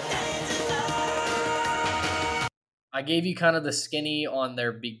 I gave you kind of the skinny on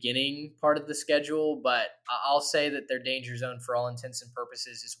their beginning part of the schedule, but I'll say that their danger zone for all intents and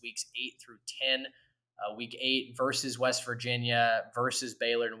purposes is weeks 8 through 10. Week 8 versus West Virginia versus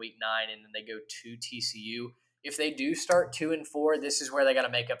Baylor in week 9, and then they go to TCU. If they do start 2-4, this is where they got to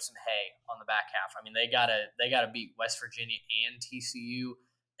make up some hay on the back half. I mean, they gotta beat West Virginia and TCU,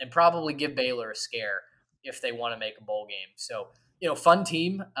 and probably give Baylor a scare if they want to make a bowl game. So, fun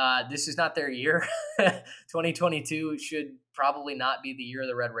team. This is not their year. 2022 should probably not be the year of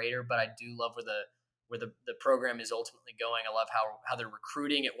the Red Raider, but I do love where the program is ultimately going. I love how they're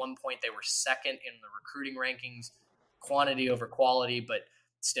recruiting. At one point, they were 2nd in the recruiting rankings, quantity over quality, but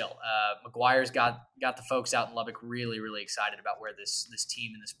still, McGuire's got the folks out in Lubbock really, really excited about where this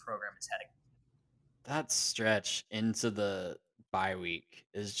team and this program is heading. That stretch into the bye week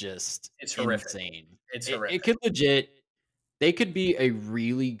is just horrific. Insane. It's horrific. It could legit. They could be a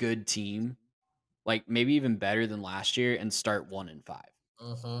really good team, like maybe even better than last year, and start 1-5.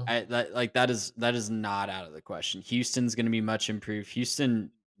 That is not out of the question. Houston's going to be much improved.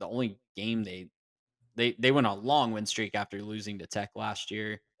 Houston, the only game they went on a long win streak after losing to Tech last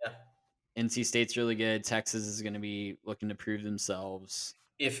year. Yeah. NC State's really good. Texas is going to be looking to prove themselves.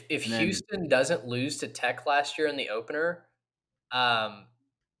 If Houston doesn't lose to Tech last year in the opener,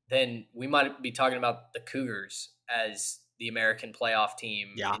 then we might be talking about the Cougars as the American playoff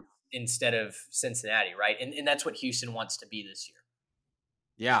team instead of Cincinnati, right? And that's what Houston wants to be this year.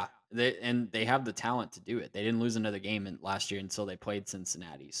 Yeah, they have the talent to do it. They didn't lose another game last year until they played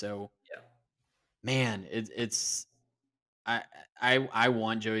Cincinnati. So, man, it's I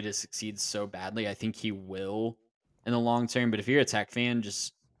want Joey to succeed so badly. I think he will in the long term. But if you're a Tech fan,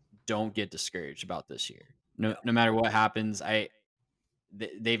 just don't get discouraged about this year. No matter what happens,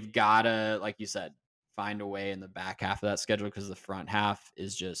 they've gotta, like you said, find a way in the back half of that schedule because the front half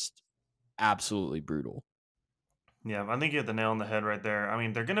is just absolutely brutal. Yeah, I think you hit the nail on the head right there. I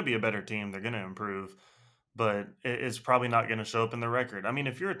mean, they're going to be a better team. They're going to improve, but it's probably not going to show up in the record. I mean,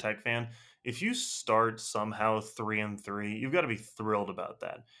 if you're a Tech fan, if you start somehow 3-3, you've got to be thrilled about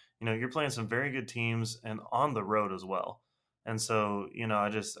that. You're playing some very good teams and on the road as well. And so,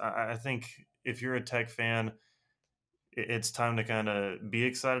 I think if you're a Tech fan, it's time to kind of be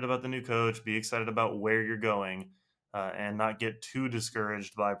excited about the new coach, be excited about where you're going, and not get too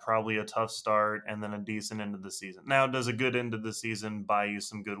discouraged by probably a tough start and then a decent end of the season. Now, does a good end of the season buy you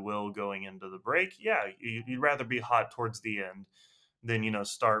some goodwill going into the break? Yeah, you'd rather be hot towards the end than,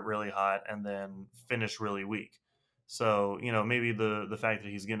 start really hot and then finish really weak. So, maybe the fact that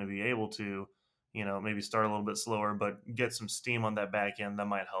he's going to be able to, maybe start a little bit slower, but get some steam on that back end, that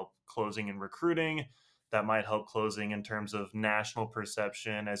might help closing and recruiting. That might help closing in terms of national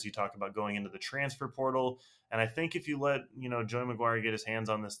perception as you talk about going into the transfer portal. And I think if you let, Joey McGuire get his hands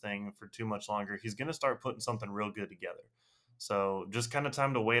on this thing for too much longer, he's going to start putting something real good together. So just kind of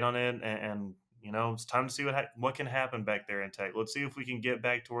time to wait on it. And it's time to see what can happen back there in Tech. Let's see if we can get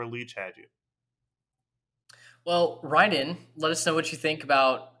back to where Leach had you. Well, write in. Let us know what you think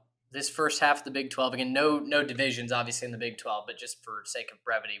about this first half of the Big 12. Again, no divisions, obviously, in the Big 12, but just for sake of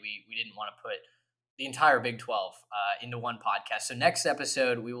brevity, we didn't want to put the entire Big 12 into one podcast. So next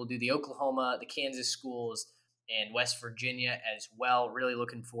episode, we will do the Oklahoma, the Kansas schools, and West Virginia as well. Really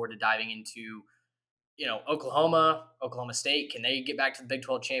looking forward to diving into, Oklahoma State. Can they get back to the Big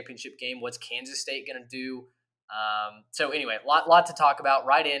 12 championship game? What's Kansas State going to do? So anyway, lot to talk about.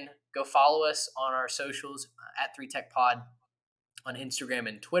 Write in. Go follow us on our socials at 3TechPod on Instagram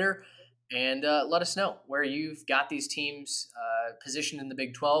and Twitter. And let us know where you've got these teams positioned in the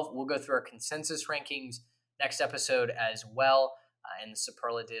Big 12. We'll go through our consensus rankings next episode as well, and the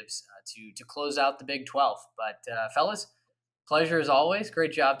superlatives to close out the Big 12. But fellas, pleasure as always.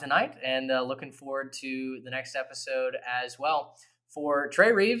 Great job tonight, and looking forward to the next episode as well. For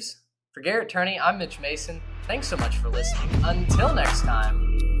Trey Reeves, for Garrett Turney, I'm Mitch Mason. Thanks so much for listening. Until next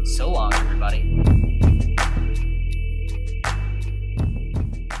time, so long, everybody.